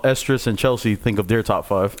while Estrus and Chelsea think of their top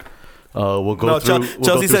 5, we'll go No, through.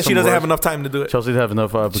 Chelsea says she doesn't have enough time to do it. Chelsea doesn't have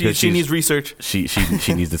enough because She needs research. She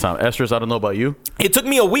needs the time. Estrus, I don't know about you. It took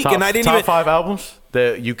me a week, Top, and I didn't top even. 5 albums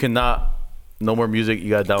that you cannot. No more music.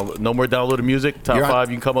 You got download. No more downloaded music. Top You're on-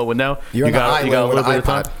 5 you can come up with now. You're you on got the you got a island little with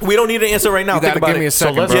bit an of time. We don't need an answer right now. You Think gotta about give me it. a So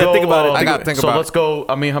second, let's bro. go. think about it. I gotta think so about let's it. go.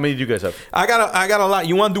 I mean, how many do you guys have? I got a lot.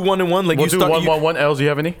 You want to do 1 and 1? Like We'll you do start. 1-1-1. Els, you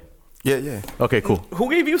have any? Yeah. Okay, cool.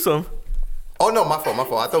 Who gave you some? Oh no, my fault.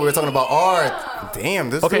 I thought we were talking about art.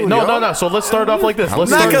 Damn, this. Okay, dude, no, yo. no. So let's start off like this.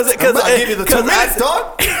 Let's Nah, start. 'cause- I'm about to give you the 2 minutes,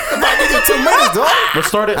 dog. I'm about to give you 2 minutes, dog. Let's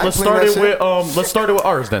start it. I Let's clean start that it shit. with Let's start it with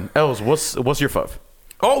ours then. Els, what's your 5?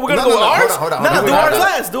 Oh, we're gonna No, go no, with no, ours. hold on. No, Do do ours ours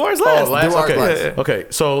last. last. Do ours last. Oh, last. Do ours Okay. last. Okay.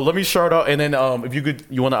 So let me start out, and then if you could,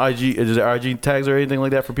 you want to IG? Is there IG tags or anything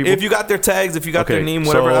like that for people? If you got their tags, if you got their Okay, name,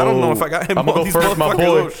 whatever. I don't know if so I got him. I'm gonna all go these first. My motherfuckers.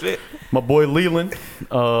 boy, Oh, shit. my boy Leland,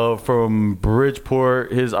 from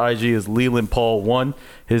Bridgeport. His IG is Leland Paul 1.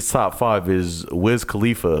 His top 5 is Wiz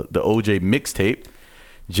Khalifa, the OJ mixtape,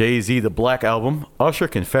 Jay-Z, the Black Album, Usher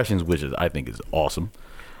Confessions, which I think is awesome.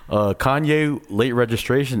 Kanye Late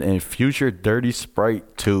Registration and Future Dirty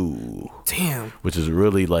Sprite 2. Damn. Which is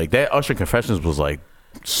really like that. Usher Confessions was like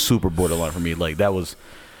super borderline for me. Like that was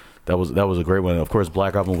a great one. And of course,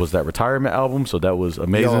 Black Album was that retirement album, so that was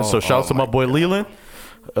amazing. Yo, So shouts to my boy God. Leland.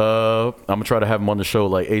 I'm gonna try to have him on the show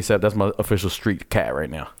like ASAP. That's my official street cat right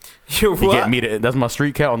now. You're He what? getting me that's my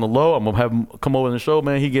street cat on the low. I'm gonna have him come over on the show,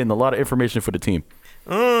 man. He getting a lot of information for the team.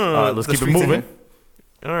 All right, let's the keep it streets in moving. him.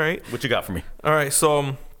 All right. What you got for me? All right.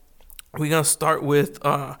 So we're gonna start with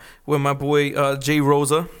my boy Jay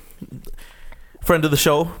Rosa, friend of the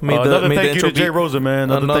show. Another made the thank you intro to Jay beat. Rosa,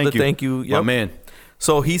 man. Another thank you. My Yep. man.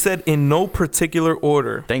 So he said, in no particular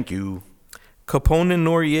order, Thank you. Capone and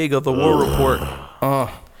Noriega, The War Report,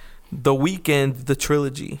 The Weeknd, The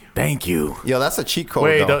Trilogy. Thank you. Yo, that's a cheat code.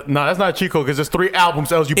 Wait, though. no, that's not cheat code because there's 3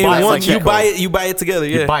 albums. Else you In buy it one, like you that. buy it. You buy it together.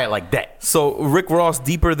 Yeah. You buy it like that. So Rick Ross,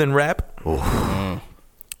 Deeper Than Rap.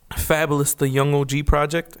 Fabulous, The Young OG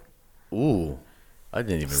Project. Ooh, I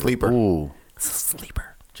didn't even Sleeper. Ooh,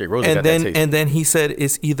 Sleeper. Jay Rosa got that taste. And then he said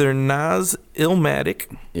it's either Nas,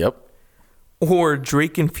 Illmatic, Yep. or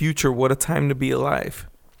Drake and Future. What a Time to Be Alive.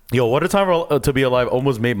 Yo, What a Time to Be Alive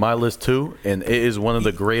almost made my list too, and it is one of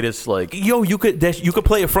the greatest like Yo, you could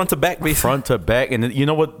play it front to back, basically. front to back. And you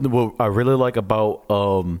know what I really like about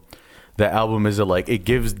the album is that like it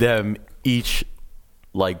gives them each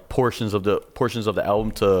like portions of the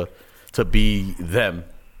album to be them.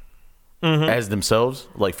 As themselves,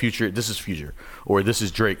 like Future, this is Future, or this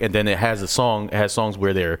is Drake, and then it has songs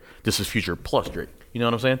where this is Future plus Drake. You know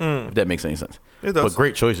what I'm saying? If that makes any sense. It does. But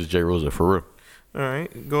great choices, Jay Rosa, for real. All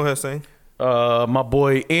right, go ahead, Say. My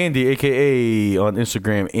boy Andy, aka on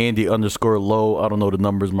Instagram, Andy_low. I don't know the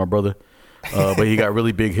numbers, my brother. But he got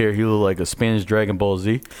really big hair. He looked like a Spanish Dragon Ball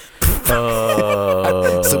Z.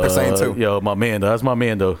 Super Saiyan 2. Yo, my man, though. That's my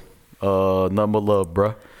man, though. Nothing but love,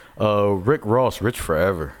 bruh. Rick Ross, Rich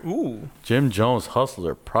Forever. Ooh. Jim Jones,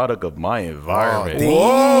 Hustler, Product of My Environment.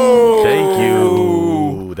 Whoa. Thank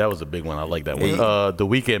you. That was a big one. I like that one. The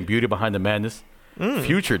Weeknd, Beauty Behind the Madness.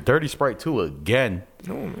 Future, Dirty Sprite 2 again.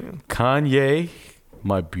 Oh, man. Kanye,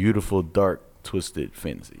 My Beautiful Dark Twisted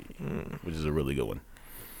Fantasy, which is a really good one.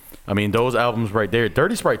 I mean, those albums right there.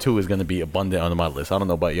 Dirty Sprite 2 is going to be abundant on my list. I don't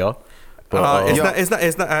know about y'all. But, It's yo. not.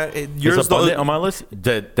 Yours it's abundant on my list.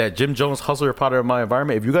 That Jim Jones, Hustler, Product of My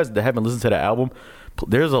Environment. If you guys haven't listened to that album,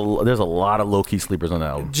 there's a lot of low key sleepers on that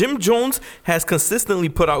album. Jim Jones has consistently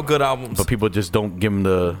put out good albums. But people just don't give him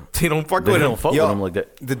the. They don't fuck They with don't him. fuck Yo, with him like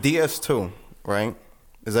that. The DS2, right?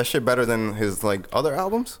 Is that shit better than his like other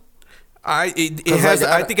albums? It 'Cause, has.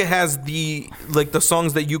 like, I think it has the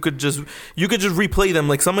songs that you could just replay them.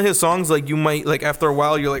 Like some of his songs, like you might like after a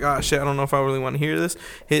while, you're like, ah, shit, I don't know if I really want to hear this.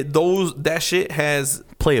 That shit has.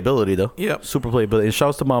 Playability though. Yep. Super playability. And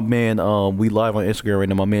shouts to my man, we live on Instagram right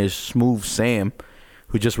now. My man is Smooth Sam,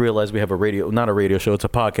 who just realized we have not a radio show, it's a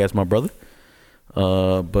podcast, my brother.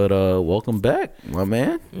 But welcome back, my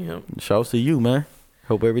man. Yep. Shouts to you, man.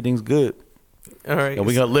 Hope everything's good. All right. And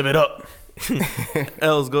we gonna live it up.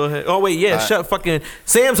 Els, go ahead. Oh wait, yeah. Shut fucking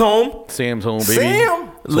Sam's home. Sam's home, baby. Sam.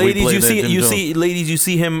 So we ladies, played you that see, Jim you Jones. see, ladies, you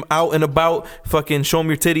see him out and about. Fucking show him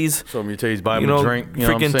your titties. Show him your titties, buy him You know, a drink. You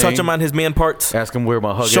know what I'm freaking saying? touch him on his man parts. Ask him where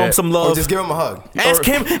my hug Show him at. some Oh, love. just give him a hug.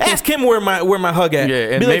 Ask him where my hug at. Yeah,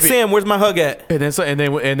 and be like, maybe- Sam, where's my hug at?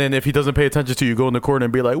 And then if he doesn't pay attention to you, go in the corner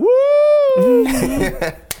and be like, woo!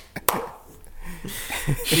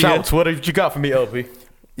 Shouts, what have you got for me, LP?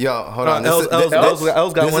 Yo, hold on. Els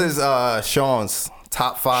got this one. is Sean's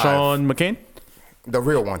top 5. Sean McCain? The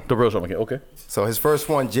real one. The real Sean McCain, okay. So his first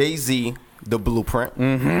one, Jay-Z, The Blueprint.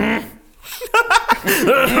 Mm-hmm.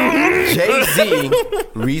 Jay-Z,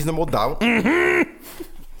 Reasonable Doubt.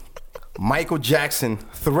 Michael Jackson,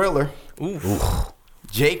 Thriller. Oof.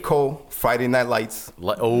 J. Cole, Friday Night Lights.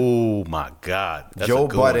 Oh my God. That's Joe a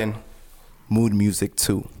good Budden, one. Mood Music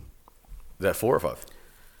 2. Is that 4 or 5?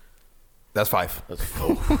 That's 5. That's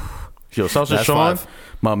Yo, shouts to That's Sean, 5.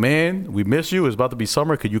 my man. We miss you. It's about to be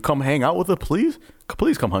summer. Could you come hang out with us, please?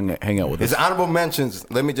 Please come hang out with His us. honorable mentions.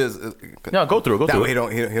 Let me just. No, go through it. Go That through way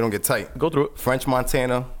it. he don't get tight. Go through it. French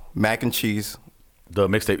Montana, Mac and Cheese, The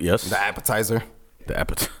mixtape, yes. The Appetizer, The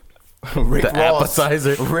appetizer. Rick The Ross,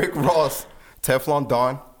 Appetizer. Rick Ross, Teflon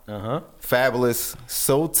Don, Uh-huh. Fabulous,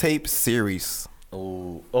 Soul Tape Series.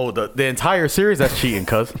 Oh, the entire series. That's cheating,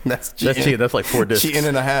 cuz. That's cheating. That's like 4 discs. Cheating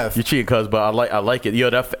and a half. You cheating, cuz, but I like it.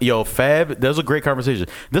 Yo, Fab. There's a great conversation.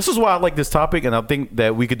 This is why I like this topic, and I think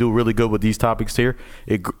that we could do really good with these topics here.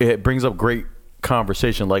 It brings up great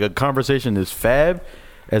conversation. Like a conversation is Fab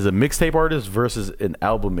as a mixtape artist versus an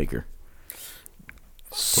album maker.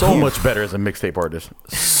 So much better as a mixtape artist.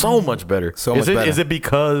 So much better. So much better. Is it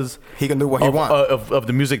because He can do what he want. of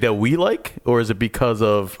the music that we like, or is it because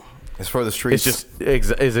of? It's for the streets. It's just is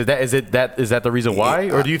that the reason why,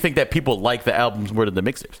 or do you think that people like the albums more than the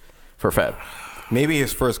mixtapes for Fab? maybe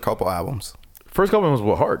his first couple albums. First couple was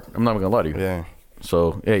hard. I'm not even gonna lie to you. Yeah.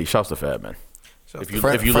 So hey, shouts to Fab, man. If you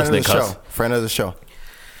Friend listen of to the cuss, show. Friend of the show.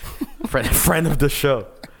 friend of the show.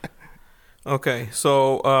 Okay,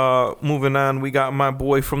 so moving on, we got my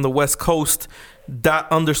boy from the West Coast,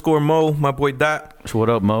 Dot_Mo, my boy Dot. So what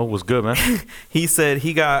up, Mo? What's good, man? He said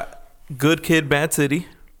he got Good Kid, Bad City,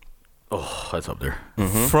 Oh, that's up there.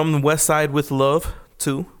 From the West Side with Love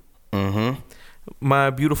 2, My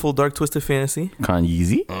Beautiful Dark Twisted Fantasy,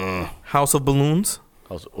 Kanye. House of Balloons,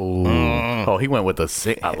 Oh, he went with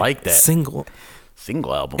the I like that single,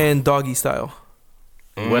 single album. and Doggy Style.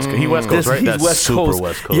 He West Coast, right? He's That's West super Coast.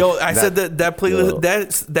 West Coast. Yo, I said that playlist,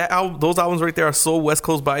 Yo. that album, those albums right there are so West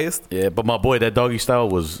Coast biased. Yeah, but my boy, that Doggy Style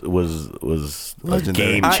was a Legendary.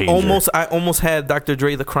 game I changer. almost had Dr.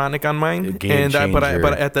 Dre The Chronic on mine, game and but changer.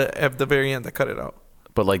 at the very end I cut it out.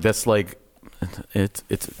 But like that's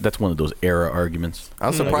that's one of those era arguments.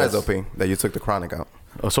 I'm surprised, OP, that you took the Chronic out.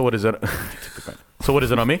 Oh, so what is it? So what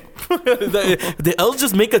is it on me? Did Els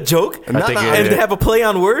just make a joke I think and it- have a play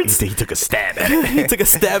on words? He took a stab at it. He took a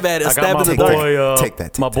stab at it, a I stab got in my the dark. boy, Take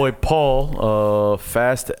that. my boy Paul,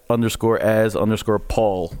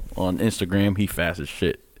 fast_as_Paul on Instagram. He fast as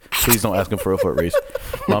shit. Please don't ask him for a foot race.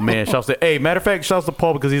 My man, shouts to, hey, matter of fact, shouts to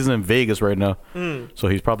Paul because he's in Vegas right now. So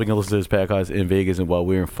he's probably going to listen to his podcast in Vegas, and while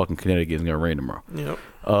we're in fucking Connecticut, it's going to rain tomorrow. Yep.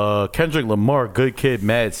 Kendrick Lamar, Good Kid,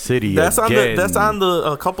 Mad City. That's again. on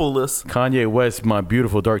the couple list. Kanye West, My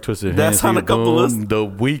Beautiful Dark Twisted That's Fantasy. on a couple Boom. lists. The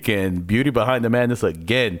Weeknd, Beauty Behind the Madness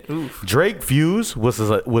again. Drake Views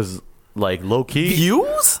was like low key.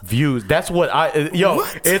 Views. That's what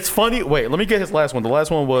it's funny. Wait, let me get his last one. The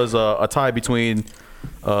last one was a tie between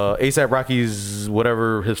ASAP Rocky's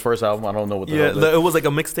whatever his first album. I don't know what the hell It was like a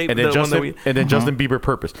mixtape. and then the one that Justin Bieber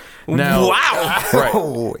Purpose. Now, Wow.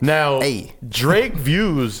 right now, Hey. Drake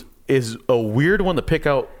Views is a weird one to pick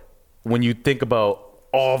out when you think about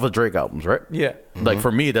all the Drake albums, right? Yeah. Like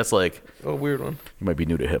for me, that's like A weird one. you might be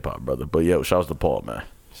new to hip hop, brother. But yo, shouts to Paul, man.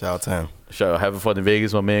 Shout out to him. Shout out, having fun in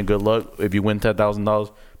Vegas, my man. Good luck. If you win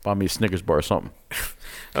 $10,000, buy me a Snickers bar or something.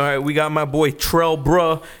 All right, we got my boy Trell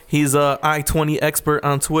Bruh. He's a I-20 expert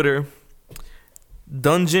on Twitter.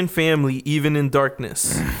 Dungeon Family, Even in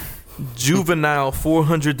Darkness. Juvenile,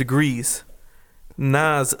 400 Degrees.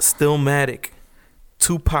 Nas, Stillmatic.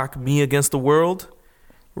 Tupac, Me Against the World.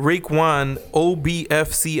 Raekwon,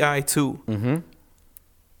 OBFCI2.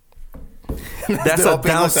 That's a Dope.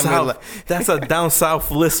 down Listen, man, south. That's a down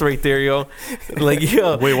south list right there, yo. Like,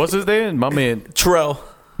 yo, Wait, what's his name? My man Trell.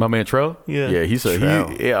 Trell? Yeah. Yeah, he said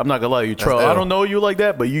Trell. yeah, I'm not gonna lie to you, Trell. ill. I don't know you like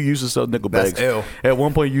that, but you used to sell nickel That's bags. ill. At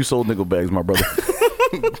one point you sold nickel bags, my brother.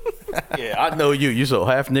 Yeah, I know you. You sold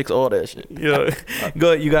half nicks, all that shit. Yeah.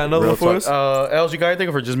 Go ahead. You got another Real one for talk. us? Els, you got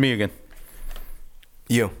anything for just me again?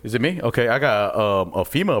 You. Is it me? Okay, I got a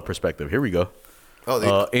female perspective. Here we go.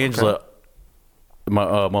 Oh, Angela. my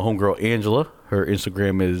homegirl Angela. Her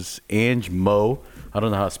Instagram is AngeMo. I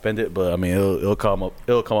don't know how to spend it, but I mean it'll come up.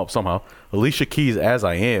 It'll come up somehow. Alicia Keys, As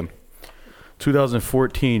I Am.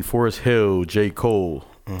 2014, Forest Hill, J. Cole.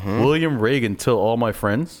 William Reagan, Till All My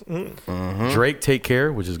Friends. Drake, Take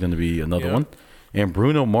Care, which is going to be another one. And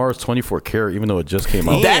Bruno Mars, 24 Karat, even though it just came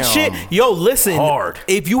out. That shit, yo, listen. Hard.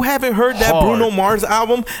 If you haven't heard that Hard. Bruno Mars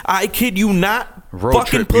album, I kid you not, Road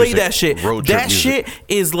fucking trip play music. that shit. Road trip That music. shit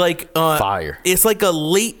is like Fire. It's like a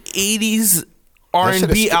late 80s shit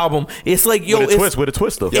R&B is- album. It's like yo, With a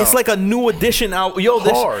twist though. it's like a new edition album. Yo,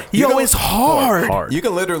 Hard. It's hard. Hard. You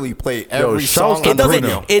can literally play every shouts song to on the It doesn't.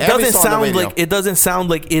 radio. It Every doesn't song on the sound radio. like. It doesn't sound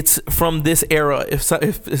like it's from this era. If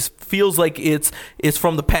it feels like it's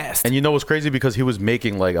from the past. And you know what's crazy? Because he was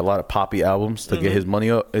making like a lot of poppy albums to get his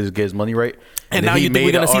money up, get his money right. And then now he you think made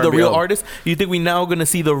we're gonna a see the R&B real album. artist? You think we now gonna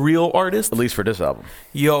see the real artist? At least for this album.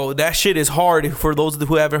 Yo, that shit is hard. For those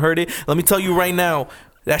who haven't heard it, let me tell you right now,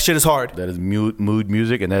 that shit is hard. That is mood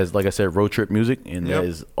music, and that is, like I said, road trip music, and Yep. that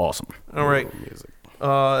is awesome. All right.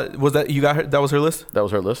 Was that you got her? That was her list? That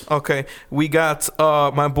was her list. Okay. We got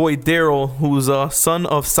my boy Daryl, who's son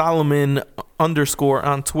of Solomon _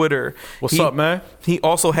 on Twitter. What's up, man? He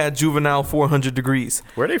also had Juvenile 400 Degrees.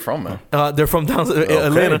 Where are they from, man? They're from down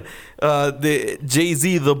Atlanta. The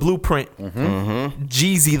Jay-Z, The Blueprint.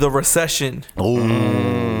 Jeezy, The Recession. Oh,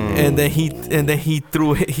 And then he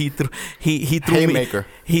threw Haymaker.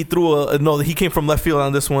 he came from left field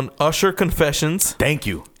on this one. Usher, Confessions. thank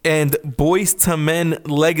you. And Boys to Men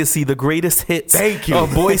Legacy, the greatest hits Thank you.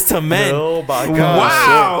 of Boys to Men. Oh my God!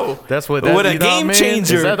 Wow, That's what. What a you know game I mean?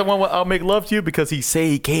 changer. Is that the one with "I'll Make Love to You"? Because he say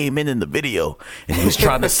he came in the video and he was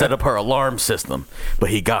trying to set up her alarm system, but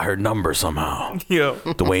he got her number somehow. Yo,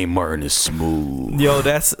 Dwayne Martin is smooth. yo,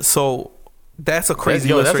 that's a crazy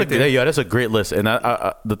Yo, list that's right there. that's a great list. And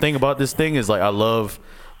I the thing about this thing is like I love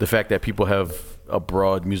the fact that people have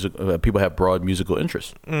broad musical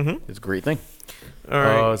interest. It's a great thing. All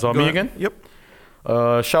right, it's on go me ahead. again?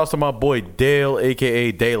 Yep. Shouts to my boy Dale,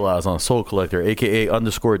 aka Daylaz on Soul Collector, aka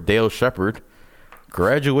 _ Dale Shepherd.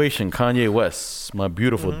 Graduation, Kanye West. My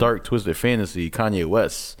Beautiful Dark Twisted Fantasy, Kanye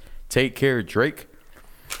West. Take Care, Drake.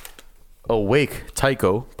 Awake,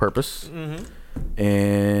 Tycho, Purpose.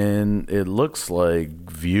 And it looks like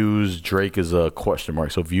Views Drake is a question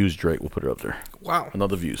mark. So Views Drake, we'll put it up there. Wow.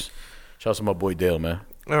 Another Views. Shouts to my boy Dale, man.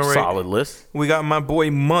 All right. Solid list. We got my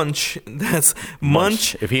boy Munch. That's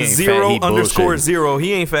Munch. If he ain't 0 fat, he _0. bullshitting.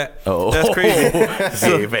 He ain't fat. Oh, That's crazy.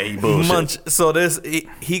 Hey, man, he bullshit. Munch. So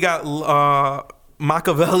he got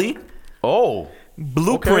Machiavelli, Oh,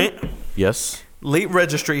 Blueprint, okay. Yes. Late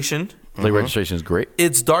Registration. Late registration is great.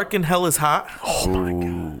 It's Dark and Hell is Hot. Oh my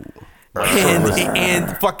God.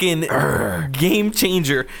 And fucking Game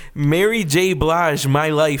Changer, Mary J. Blige, My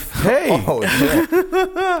Life. Hey, Oh,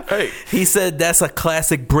 yeah. hey. He said that's a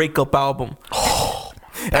classic breakup album.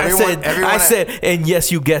 I said, and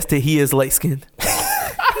yes, you guessed it, he is light skinned.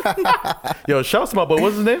 Yo, shouts to my boy.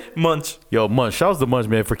 What's his name? Munch. Yo, Munch. Shouts to Munch,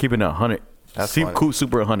 man, for keeping it 100. That's Super funny. cool,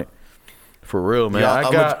 super 100. For real, man. Yeah,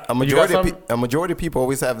 I got a majority of people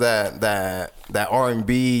always have that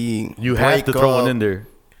R&B. You have to throw one in there.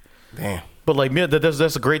 Damn. But like, man,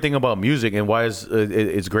 that's a great thing about music, and why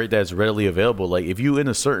it's great that it's readily available. Like, if you in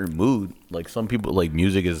a certain mood, like some people, like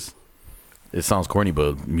music is. It sounds corny,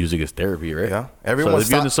 but music is therapy, right? Yeah. So Everyone's if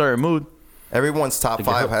you're in a top- certain mood, Everyone's top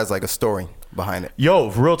 5 has like a story behind it. yo,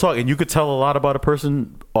 real talk, and you could tell a lot about a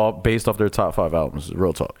person all based off their top 5 albums.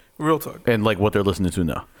 Real talk. Real talk. And like what they're listening to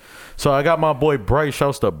now. So I got my boy Bryce.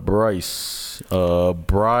 Shouts to Bryce.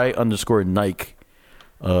 Bry _Nike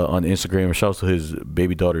on Instagram. Shouts to his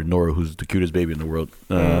baby daughter Nora, who's the cutest baby in the world.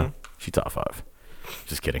 She top 5.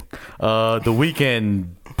 Just kidding. The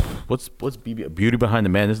Weeknd. What's Beauty Behind the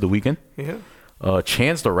Madness? The Weeknd. Yeah.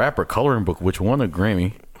 Chance the Rapper Coloring Book, which won a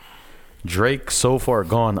Grammy. Drake So Far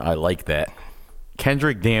Gone. I like that.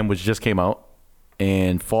 Kendrick Damn, which just came out,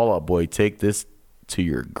 and Fall Out Boy Take This to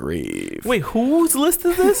Your Grave. Wait, whose list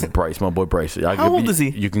is this? Bryce, my boy Bryce. How old is he?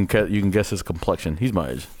 You can guess his complexion. He's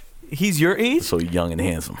my age, He's your age, so young and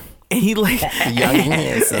handsome. and he like Young and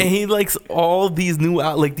handsome. and he likes all these new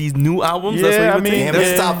these new albums. Yeah, That's what he I would mean, take? Damn,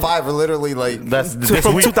 That's- his top 5 are literally like That's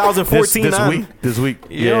from 2014 This on. week. This week.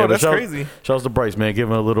 Yo, but that's crazy. Shouts to Bryce, man. Give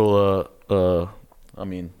him a little. I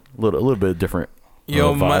mean, a little bit different.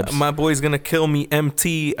 Yo, vibes. my boy's gonna kill me.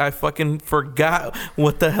 MT. I fucking forgot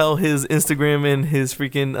what the hell his Instagram and his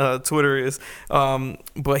freaking Twitter is.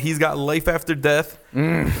 But he's got Life After Death,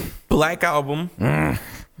 Black Album,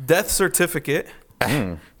 Death Certificate,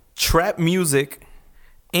 Trap Music,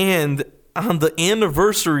 and on the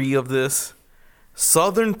anniversary of this,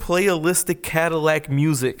 Southern Playalistic Cadillac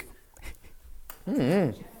Music.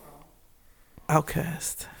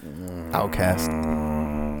 Outcast. Outcast.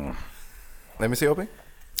 Let me see, Opie.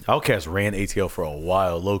 Outkast ran ATL for a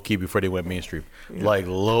while, low key, before they went mainstream. Like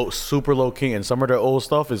super low key, and some of their old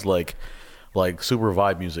stuff is like super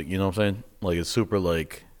vibe music. You know what I'm saying? Like it's super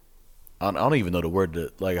like I don't even know the word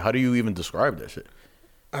that like. How do you even describe that shit?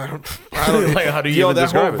 I don't Like how do you even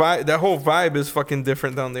describe it? That whole vibe is fucking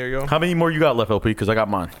different down there, yo. How many more you got left, LP? Because I got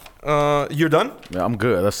mine. You're done? Yeah, I'm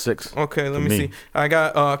good. That's 6. Okay, let For me see. I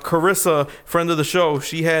got Carissa, friend of the show.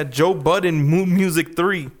 She had Joe Budden, Moon Music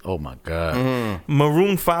 3. Oh my god.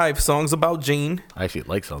 Maroon 5, Songs About Jane. I actually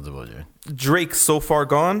like Sounds About You. Drake, So Far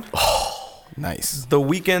Gone. Nice. The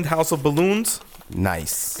Weeknd, House of Balloons.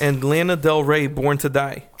 Nice. And Lana Del Rey, Born to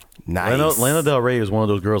Die. Nice. Lana Del Rey is one of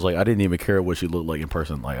those girls like I didn't even care what she looked like in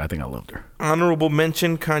person. Like I think I loved her. Honorable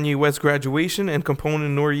mention: Kanye West Graduation and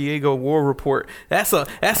Component Noriega War Report. That's my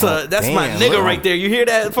damn, nigga look. right there. You hear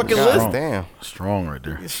that fucking God list? damn. Strong right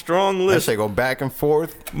there. Strong That list. shit go back and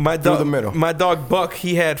forth My through dog, the middle. My dog Buck,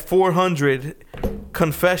 he had 400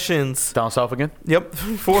 confessions. Down south again? Yep,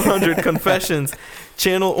 400 confessions.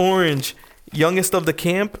 Channel Orange, Youngest of the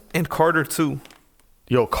Camp, and Carter 2.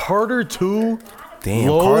 Yo, Carter 2. Damn,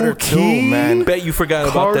 Low Carter key? 2, man. Bet you forgot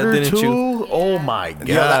about Carter that, didn't 2? you? Oh my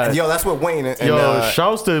god. Yo, that's what Wayne and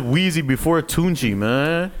Shouts to Wheezy before Tunchi,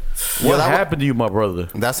 man. What that happened to you, my brother?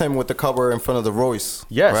 that's him with the cover in front of the Royce.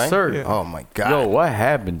 Yes, right? sir. Yeah. Oh my god. Yo, what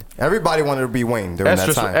happened? Everybody wanted to be Wayne during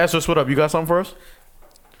that time. Esther's, what up? You got something for us?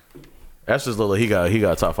 Esther's little. He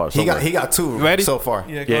got top 5. He got 2 Ready? so far.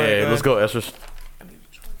 Yeah, Yeah, let's go, Esther's.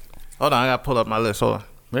 Hold on, I gotta pull up my list. Hold on.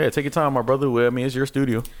 Yeah, take your time, my brother. Well, I mean, it's your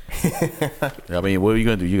studio. I mean, what are you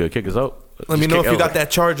gonna do? You gonna kick us out? Let me know if you got that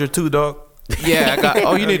charger too, dog. Yeah, I got.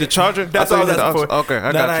 Oh, you need a charger? That's I all thought that's you for. Okay,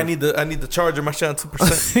 I got you. I need the charger. My shit on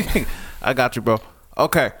 2%. I got you, bro.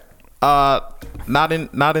 Okay. Not in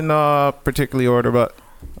particularly order, but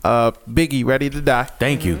Biggie, Ready to Die.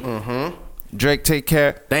 Thank you. Drake, Take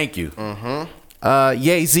Care. Thank you.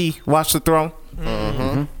 Ye-Z, Watch the Throne.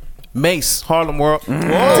 Mace, Harlem World.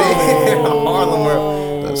 Harlem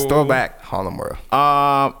World. That's throwback. Harlem World.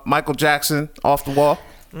 Michael Jackson, Off the Wall.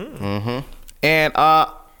 And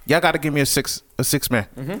y'all got to give me a six man.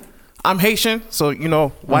 I'm Haitian, so you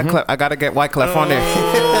know Wyclef. I gotta get Wyclef on there.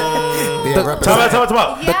 Time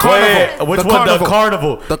out. The carnival. Which The one? carnival. The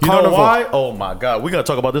carnival. The You know carnival. why? Oh my God, we're gonna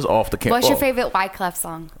talk about this off the camera. What's your favorite Wyclef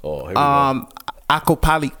song? Oh, here we go.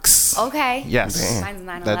 Acapulix. Okay. Yes. Mine's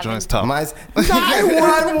 9/11. That joint's tough. Mine's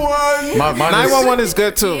 911. Mine is- 911 is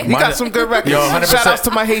good too. He got some good records. Yo, 100%. Shout outs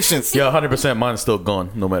to my Haitians. Yeah, 100%. Mine's still gone,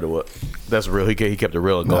 no matter what. That's real. He kept it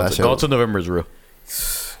real. No, Gone that to, gone shit- to November is real.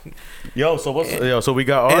 Yo, so we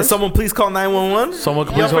got And ours. someone please call 911. Someone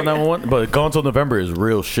please call 911. But Gone Till November is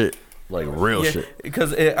real shit. Like real shit.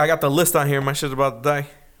 Because I got the list on here. My shit's about to die.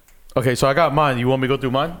 Okay, so I got mine. You want me to go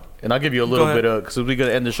through mine? And I'll give you a little Go bit of, because we're going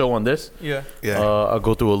to end the show on this. Yeah. Yeah. I'll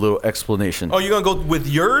go through a little explanation. Oh, you're gonna go with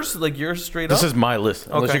yours? Like yours straight This up? is my list.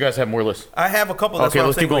 Unless Okay. you guys have more lists. I have a couple. That's Okay, what I'm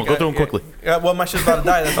let's keep saying. going. Go through them quickly. Yeah, well, my shit's about to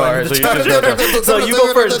die. That's why All I right, need so to you charge just it. So you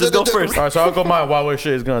go first. Just go first. All right, so I'll go mine while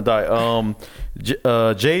shit is gonna die.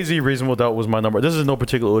 Jay-Z, Reasonable Doubt was my number. This is no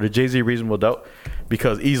particular order. Jay-Z, Reasonable Doubt,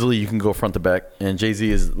 because easily you can go front to back, and Jay-Z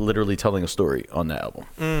is literally telling a story on that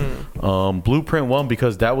album. Blueprint 1,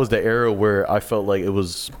 because that was the era where I felt like it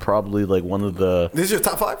was probably like one of the. This is your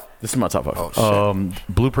top 5? This is my top 5. Oh,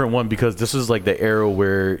 shit. Blueprint 1, because this is like the era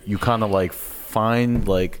where you kind of like find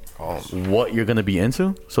like what you're gonna be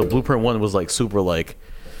into. So Blueprint 1 was like super like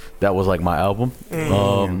that was like my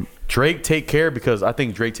album. Drake, Take Care, because I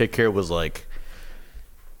think Drake, Take Care was like.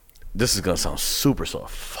 This is gonna sound super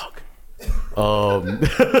soft. Fuck.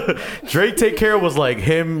 Drake, Take Care was like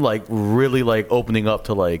him like really like opening up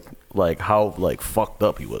to like how like fucked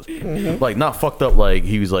up he was. Like not fucked up like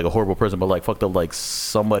he was like a horrible person, but like fucked up like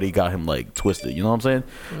somebody got him like twisted. You know what I'm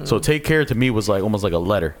saying? So Take Care to me was like almost like a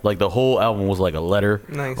letter. Like the whole album was like a letter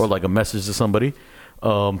Nice. or like a message to somebody.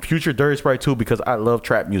 Future Dirty Sprite 2, because I love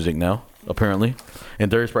trap music now, apparently. And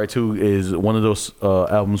Dirty Sprite 2 is one of those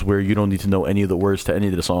albums where you don't need to know any of the words to any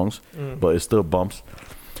of the songs, but it still bumps.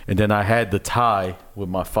 And then I had the tie with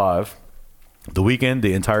my 5. The Weeknd,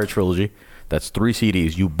 the entire trilogy. That's 3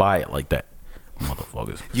 CDs. You buy it like that.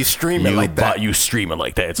 Motherfuckers. You stream it like that. You stream it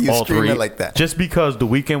like that. It's You all stream 3. it like that. Just because The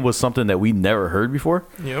Weeknd was something that we never heard before.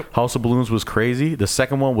 Yep. House of Balloons was crazy. The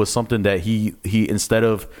second one was something that he instead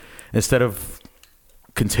of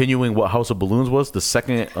continuing what House of Balloons was, the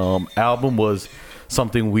second album was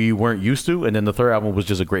something we weren't used to, and then the third album was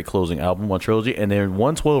just a great closing album on trilogy. And then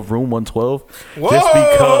 112 Room 112 just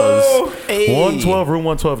because 112 Room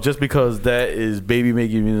 112 just because that is baby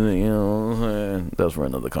making music, you know what I'm saying? That's for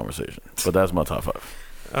another conversation, but that's my top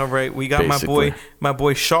 5. All right, we got Basically. my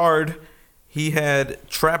boy Shard. He had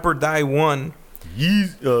Trap or Die 1.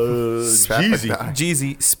 Jeezy.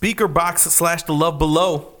 Jeezy. Speaker Box / The Love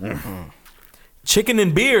Below. Chicken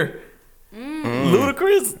and Beer.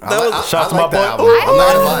 Ludacris. Shout out to my boy. that album. I I'm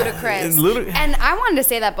not love gonna It's Ludacris. And I wanted to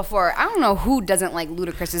say that before. I don't know who doesn't like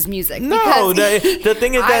Ludacris's music. No, because the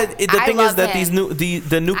thing is that I love these him.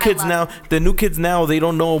 the new kids now they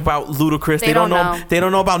don't know about Ludacris. They don't know. They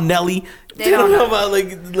don't know about Nelly. They don't don't know know. about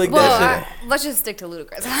like Well, that let's just stick to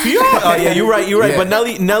Ludacris. shit. Oh yeah, you're right. Yeah. But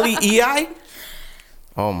Nelly EI.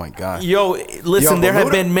 Oh my God. Yo, listen, Yo, there have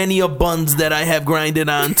Luda- been many a buns that I have grinded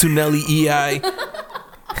on to Nelly EI.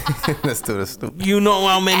 Let's do this. Stupid. You know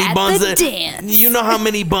how many At buns the dance. you know how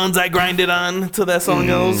many buns I grinded on to that song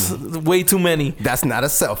goes? Way too many. That's not a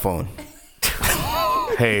cell phone.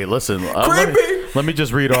 Hey, listen. Creepy. Let me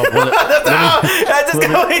just read off. One of, I just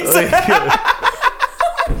got what he said.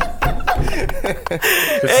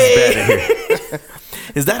 this is bad in here.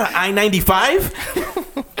 Is that an I-95?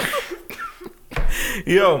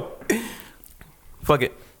 Yo, fuck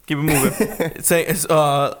it. Keep it moving.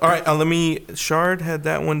 All right, let me. Shard had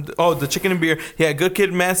that one. Oh, the Chicken and Beer. He had Good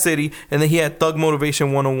Kid, Mad City, and then he had Thug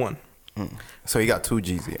Motivation 101. So he got 2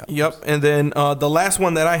 Jeezy out. Yep, and then the last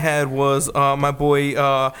one that I had was my boy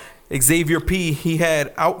Xavier P. He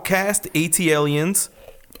had Outkast, AT Aliens,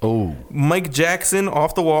 Oh, Mike Jackson,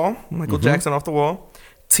 Off the Wall, Michael Jackson, Off the Wall,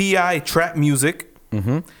 T.I., Trap Music,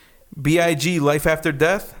 B.I.G., Life After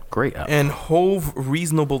Death, great album. and Hove,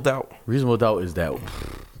 Reasonable Doubt. Reasonable Doubt is that.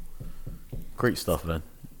 Great stuff, man.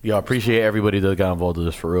 Yo, I appreciate everybody that got involved in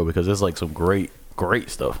this for real because it's like some great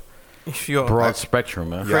stuff. Yo, Broad spectrum,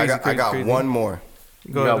 man. Yeah, Crazy, I got crazy. one more.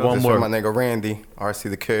 go got ahead, one This more. from my nigga Randy, RC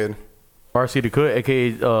the Kid. RC the Cook,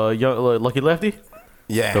 aka Young Lucky Lefty,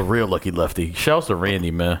 Yeah. the real Lucky Lefty. Shouts to Randy,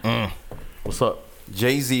 man. What's up?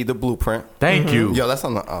 Jay-Z, The Blueprint. Thank you. Yo, that's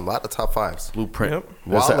on a lot of top 5s. Blueprint. Yep.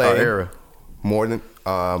 That's our Wale. era.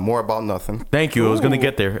 More About Nothing. Thank you. I was gonna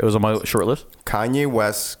get there. It was on my short list. Kanye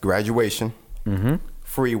West, Graduation.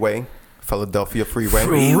 Freeway. Philadelphia Freeway.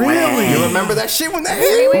 Really? You remember that shit when that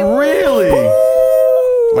hit? Really?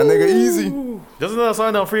 My nigga Easy. Doesn't that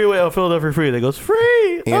sign on Freeway or Philadelphia Freeway that goes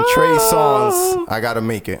free? And Trey Songz, I Gotta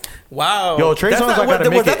Make It. Wow. Yo, Trey That's Songz, not- I Gotta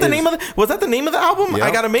was Make that It the is- name of was that the name of the album? Yep.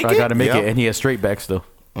 I Gotta Make I It. gotta make Yep. it, and he has straight back still.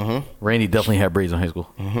 Randy definitely had braids in high school.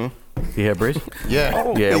 He had braids.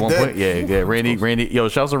 Yeah. Yeah, at he one did. point. Yeah. Randy. Yo,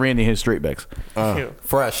 shouts to Randy and his straight backs.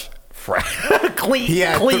 Fresh. Clean. He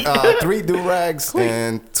had 3 do-rags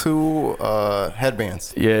and 2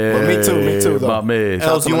 headbands. Yeah. But me too, though. My man. Shout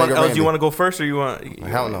out Els, to you my want nigga Els, you Randy. want to go first or you want?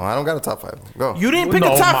 Hell no, I don't got a top 5. Go. You didn't pick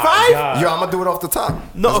No, a top my 5? God. Yo, I'm gonna do it off the top.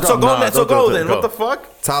 No, Let's so go. go Nah, then. So go, go then. go. What the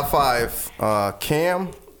fuck? Top 5. Cam,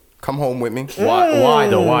 Come Home With Me. Why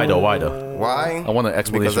though? Why? Why? I want an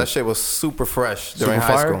explanation. Because that shit was super fresh during Super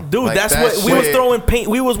high fire? school. Dude, Like, that's that what we was shit, throwing paint.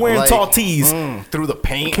 We was wearing like, tall tees. Through the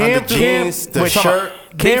paint, on Cam, the jeans, the wait, shirt.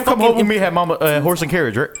 Cam Come fucking- Home With Me had Mama Horse and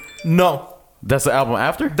Carriage, right? No, That's the album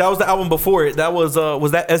after. that was the album before it. That was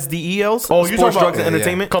that SDELs? Oh, you Sports, talking about- Drugs, and yeah, yeah.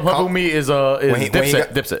 Entertainment. Come Home With Me is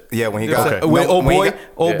Dipset. Dipset. Yeah, when he Dipset. got. Wait, oh when he boy, got-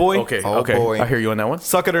 oh Yeah, boy. Okay. Oh, okay. boy. I hear you on that one.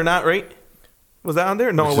 Suck It or Not, right? Was that on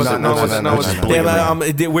there? No, it wasn't. No, No, it no, wasn't. no, No, no, it wasn't. no, no,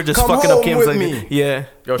 Damn, no. we're just Come fucking up home Cam's with like, me. yeah.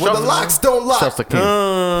 Yo, Where the locks don't lock. Shouts to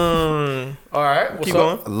Cam. All right. What's Keep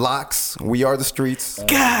up? going. Locks. We Are the Streets.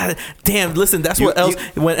 God damn! Listen, that's You- what Els.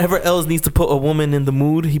 Whenever Els needs to put a woman in the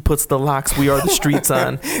mood, he puts the Locks. We Are the Streets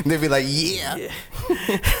on. They be like, yeah.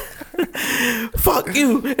 Fuck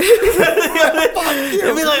you. They'd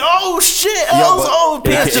be like, oh shit, Yo, Els. but- Oh,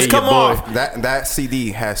 pants AKA just come your boy. off. That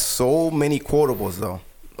CD has so many quotables though.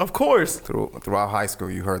 Of course. Throughout high school,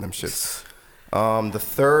 you heard them shits. The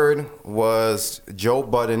third was Joe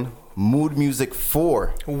Budden, Mood Music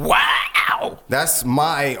 4. Wow. That's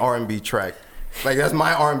my R&B track. Like that's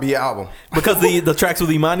my R&B album. Because the tracks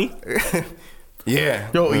with Imani. Yeah.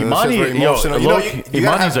 Yo, That shit's Imani. very Yo, emotional. look, you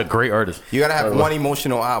gotta Imani's have- a great artist. You gotta have one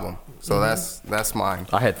emotional album. So that's mine.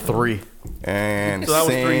 I had 3. And So that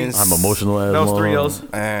was three. since- I'm emotional as That was well. 3 L's.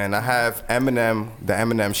 And I have Eminem, the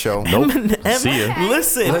Eminem Show. Nope. See ya.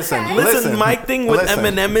 Listen. My thing with Listen.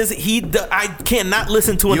 Eminem is I cannot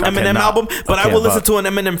listen to an You Eminem cannot. album, but I I will can't listen to an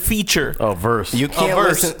Eminem feature. A verse. You can't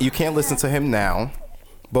verse. listen. You can't listen to him now.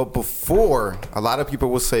 But before, a lot of people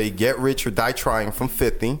will say "Get Rich or Die Trying" from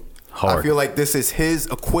 50. Hard. I feel like this is his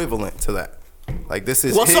equivalent to that. Like this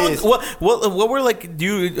is What his. songs? What were like? Do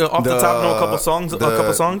you off the top know a couple songs? A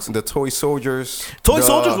couple songs. The Toy Soldiers. Toy the-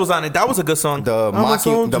 Soldiers was on it. That was a good song. The I'm a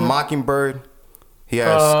soldier. Mockingbird. He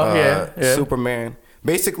has yeah. Superman.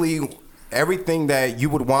 Basically, everything that you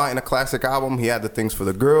would want in a classic album. He had the things for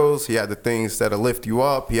the girls. He had the things that'll lift you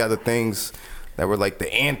up. He had the things that were like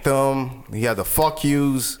the anthem. He had the fuck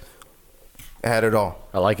yous. It had it all.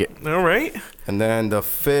 I like it. All right. And then the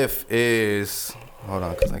fifth is, hold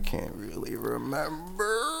on, because I can't really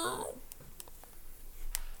remember.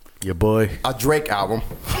 Your boy. A Drake album.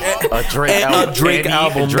 A Drake And album. a Drake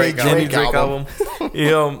album. Drake Any album. Drake album.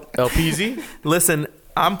 Yo, LPZ. listen,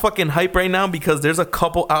 I'm fucking hype right now because there's a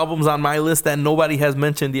couple albums on my list that nobody has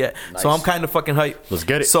mentioned yet. So I'm kind of fucking hype. Let's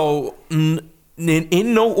get it. So in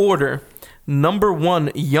no order, number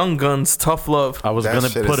 1, Young Guns, Tough Love. I was That gonna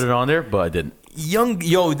shit put is- it on there, but I didn't. During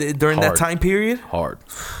that Hard. time period, Hard.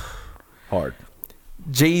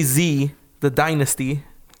 Jay-Z, The Dynasty.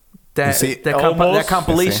 You see, That almost.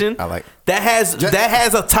 compilation. I like- that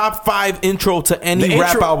has a top 5 intro to any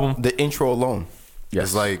rap album. The intro alone. Yes.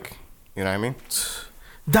 It's like, you know what I mean?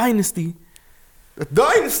 Dynasty.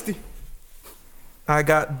 Dynasty. I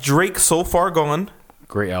got Drake, So Far Gone.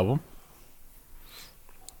 Great album.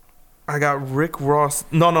 I got Rick Ross.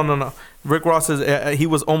 No. Rick Ross is he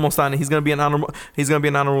was almost on it. He's gonna be an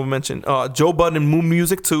honorable mention. Joe Budden, Moon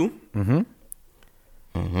Music 2.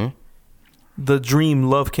 The Dream,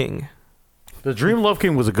 Love King. The Dream Love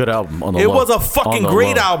King was a good album on the It low. was a fucking On the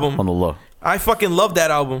great low. album. On the low. I fucking love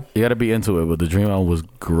that album. You gotta be into it, but the Dream album was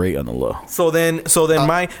great on the low. So then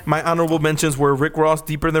my honorable mentions were Rick Ross,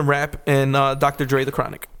 Deeper Than Rap, and Dr. Dre, The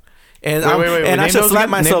Chronic. And Wait, and name I should those slap again?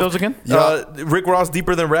 myself. Name those again? Rick Ross,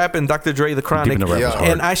 Deeper Than Rap, and Dr. Dre, The Chronic. Deeper Than Rap Yeah. was hard.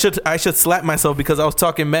 And I should slap myself because I was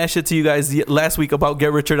talking mad shit to you guys last week about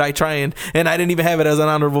Get Rich or Die Trying, and I didn't even have it as an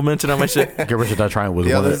honorable mention on my shit. Get Rich or Die Trying was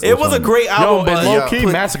Yeah, one. this- It was a great album, Yo, but and low key,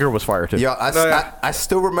 Yeah. Massacre was fire too. Yo, yeah. I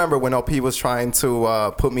still remember when LP was trying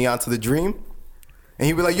to put me onto The Dream. And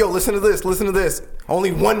he'd be like, yo, listen to this.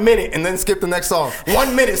 Only 1 minute, and then skip the next song.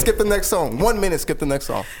 1 minute, skip the next song. 1 minute, skip the next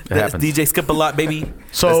song. It That's happens. DJ Skip a lot, baby.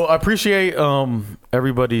 So I appreciate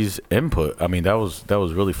everybody's input. I mean, that was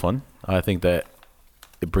really fun. I think that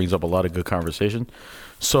it brings up a lot of good conversation.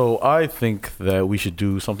 So I think that we should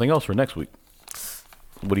do something else for next week.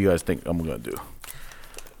 What do you guys think I'm gonna do?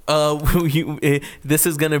 This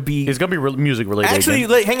is gonna be It's gonna be music related. actually.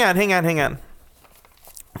 again. Hang on.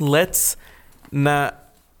 Let's not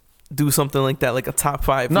do something like that, like a top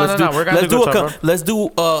 5. No, we're gonna do a top five. Let's do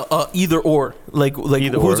either or, like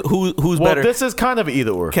Either who's or. who's well, better. this is kind of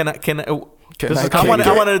either or. Can I? This is I kind want of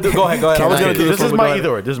to do. Go ahead. I was gonna do this this. is one, but my go ahead. either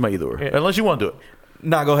or. This is my either or. Yeah. Unless you want to do it.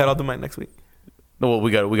 Nah, go ahead. I'll do mine next week. No, well,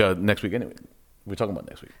 we got next week anyway. We're talking about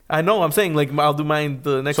next week. I know. I'm saying like I'll do mine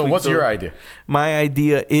the next So week. what's your idea? My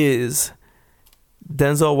idea is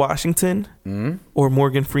Denzel Washington or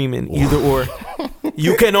Morgan Freeman. Either or.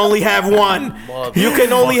 You can only have one. You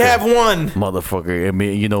can only have one. Motherfucker. I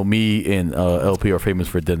mean, me and LP are famous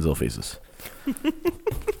for Denzel faces.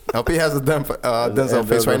 LP has a Denzel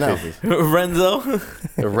face right now.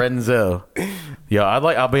 Renzo. Yeah, I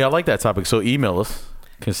like that topic. So email us.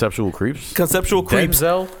 Conceptual creeps. Conceptual creeps.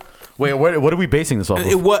 Denzel. Wait, what are we basing this off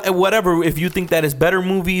of? Whatever. If you think that is better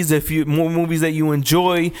movies, more movies that you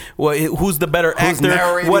enjoy, who's the better actor?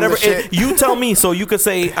 narrating Whatever. the shit? You tell me. So you could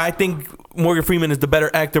say I think Morgan Freeman is the better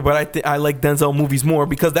actor, but I like Denzel movies more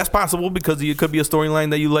because that's possible because it could be a storyline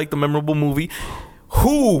that you like, the memorable movie.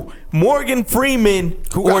 Who? Morgan Freeman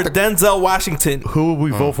or Denzel Washington? Who would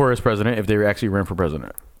we vote for as president if they actually ran for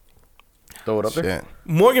president? Throw it up there. Shit.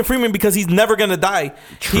 Morgan Freeman because he's never gonna die.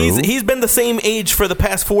 True. He's been the same age for the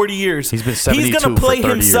past 40 years. He's been 72 He's gonna for play 30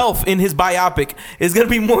 himself in his biopic. It's gonna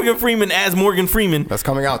be Morgan Freeman as Morgan Freeman That's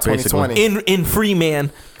coming out Basically. 2020. in Free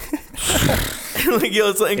Man. Like yo,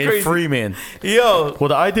 it's something In crazy. Freeman. Yo, Well,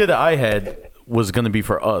 the idea that I had was going to be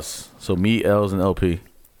for us. So me, Els, and LP.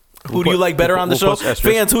 who do you like better on the we'll show? post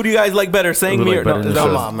extras. Fans, who do you guys like better? Saying Who me like or better no? than the no,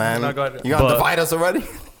 show? Come on, man. No, go ahead. You gonna But- divide us already?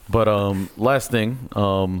 But last thing,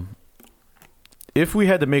 if we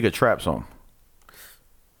had to make a trap song,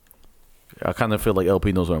 I kind of feel like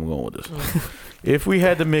LP knows where I'm going with this. If we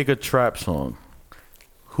had to make a trap song,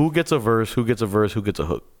 who gets a verse? Who gets a verse? Who gets a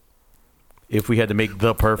hook? If we had to make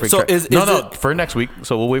the perfect So trap. is no, it- for next week.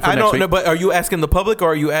 So we'll wait for I next know, week. no, but are you asking the public or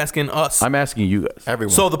are you asking us? I'm asking you guys.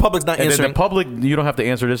 Everyone. So the public's not And then answering. the public, you don't have to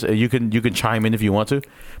answer this. You can chime in if you want to.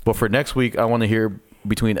 But for next week, I want to hear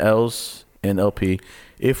between Els and LP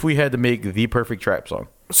if we had to make the perfect trap song.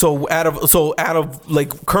 So out of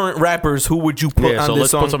like current rappers, who would you put Yeah, on so this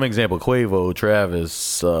let's song? put some example: Quavo,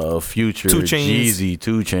 Travis, Future, 2 Chainz. Jeezy,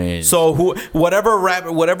 2 Chainz. So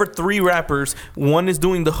whatever 3 rappers, one is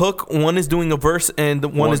doing the hook, one is doing a verse, and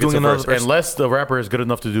one is gets doing a another verse. Unless the rapper is good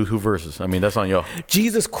enough to do 2 verses. I mean, that's on y'all.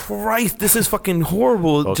 Jesus Christ, this is fucking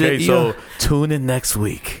horrible. Okay, Yeah. so tune in next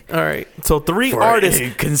week. all right, so 3 for artists,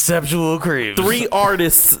 a Conceptual Creeps. 3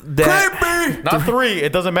 artists that Not 3.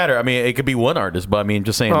 It doesn't matter. I mean, it could be 1 artist, but I mean,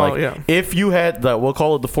 just saying, Oh, like, yeah. if you had the, we'll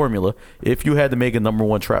call it the formula. If you had to make a number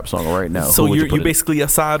one trap song right now, So who would you you're put in? basically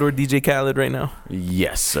Assad or DJ Khaled right now.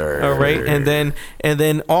 Yes, sir. All right, and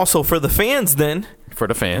then also for the fans, then for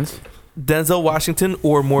the fans, Denzel Washington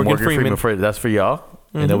or Morgan Freeman. that's for y'all,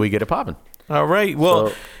 and then we get it popping. All right, well,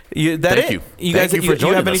 So, thank thank you. you. You guys, Thank you for you have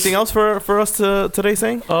joining anything us. else for us today,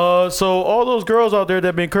 saying? So all those girls out there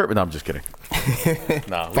that been Kurt, no, I'm just kidding.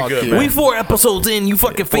 Nah, we Fuck good, you. man. We 4 episodes in. You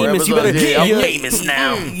fucking famous. You better. episodes, yeah, I'm you- famous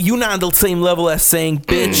now. You not on the same level as saying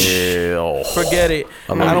bitch. Yeah, oh. Forget it.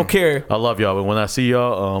 I love don't you. care. I love y'all, but when I see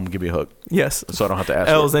y'all, give me a hug, Yes. so I don't have to ask.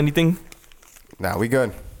 Els, for it. anything? Nah, we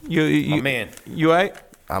good. You My man. You alright?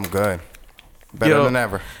 I'm good. Better Yo. than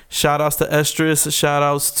ever. Shout outs to Estrus. Shout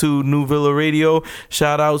outs to New Villa Radio.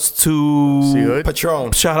 Shout outs to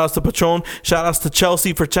Patron. Shout outs to Patron. Shout outs to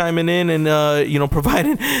Chelsea for chiming in and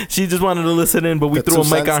providing. She just wanted to listen in, but we The threw a 2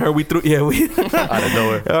 mic cents. on her. We Out of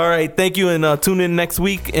nowhere. All right, thank you, and tune in next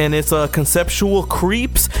week. And it's Conceptual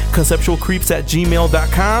Creeps,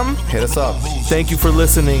 conceptualcreeps@gmail.com. Hit us up. Thank you for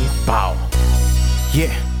listening. Bow.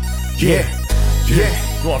 Yeah. Yeah. Yeah.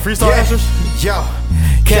 You want freestyle Yeah. answers? Yo.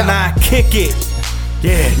 Can Yeah. I kick it?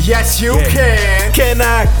 Yeah. Yes, you Yeah. can. Can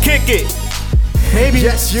I kick it? Maybe.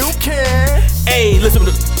 Yes, you can. Hey, listen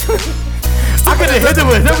to this. I could have hit it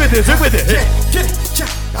with this. Look with Yeah. it. Yeah.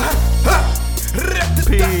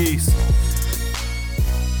 Yeah. Peace.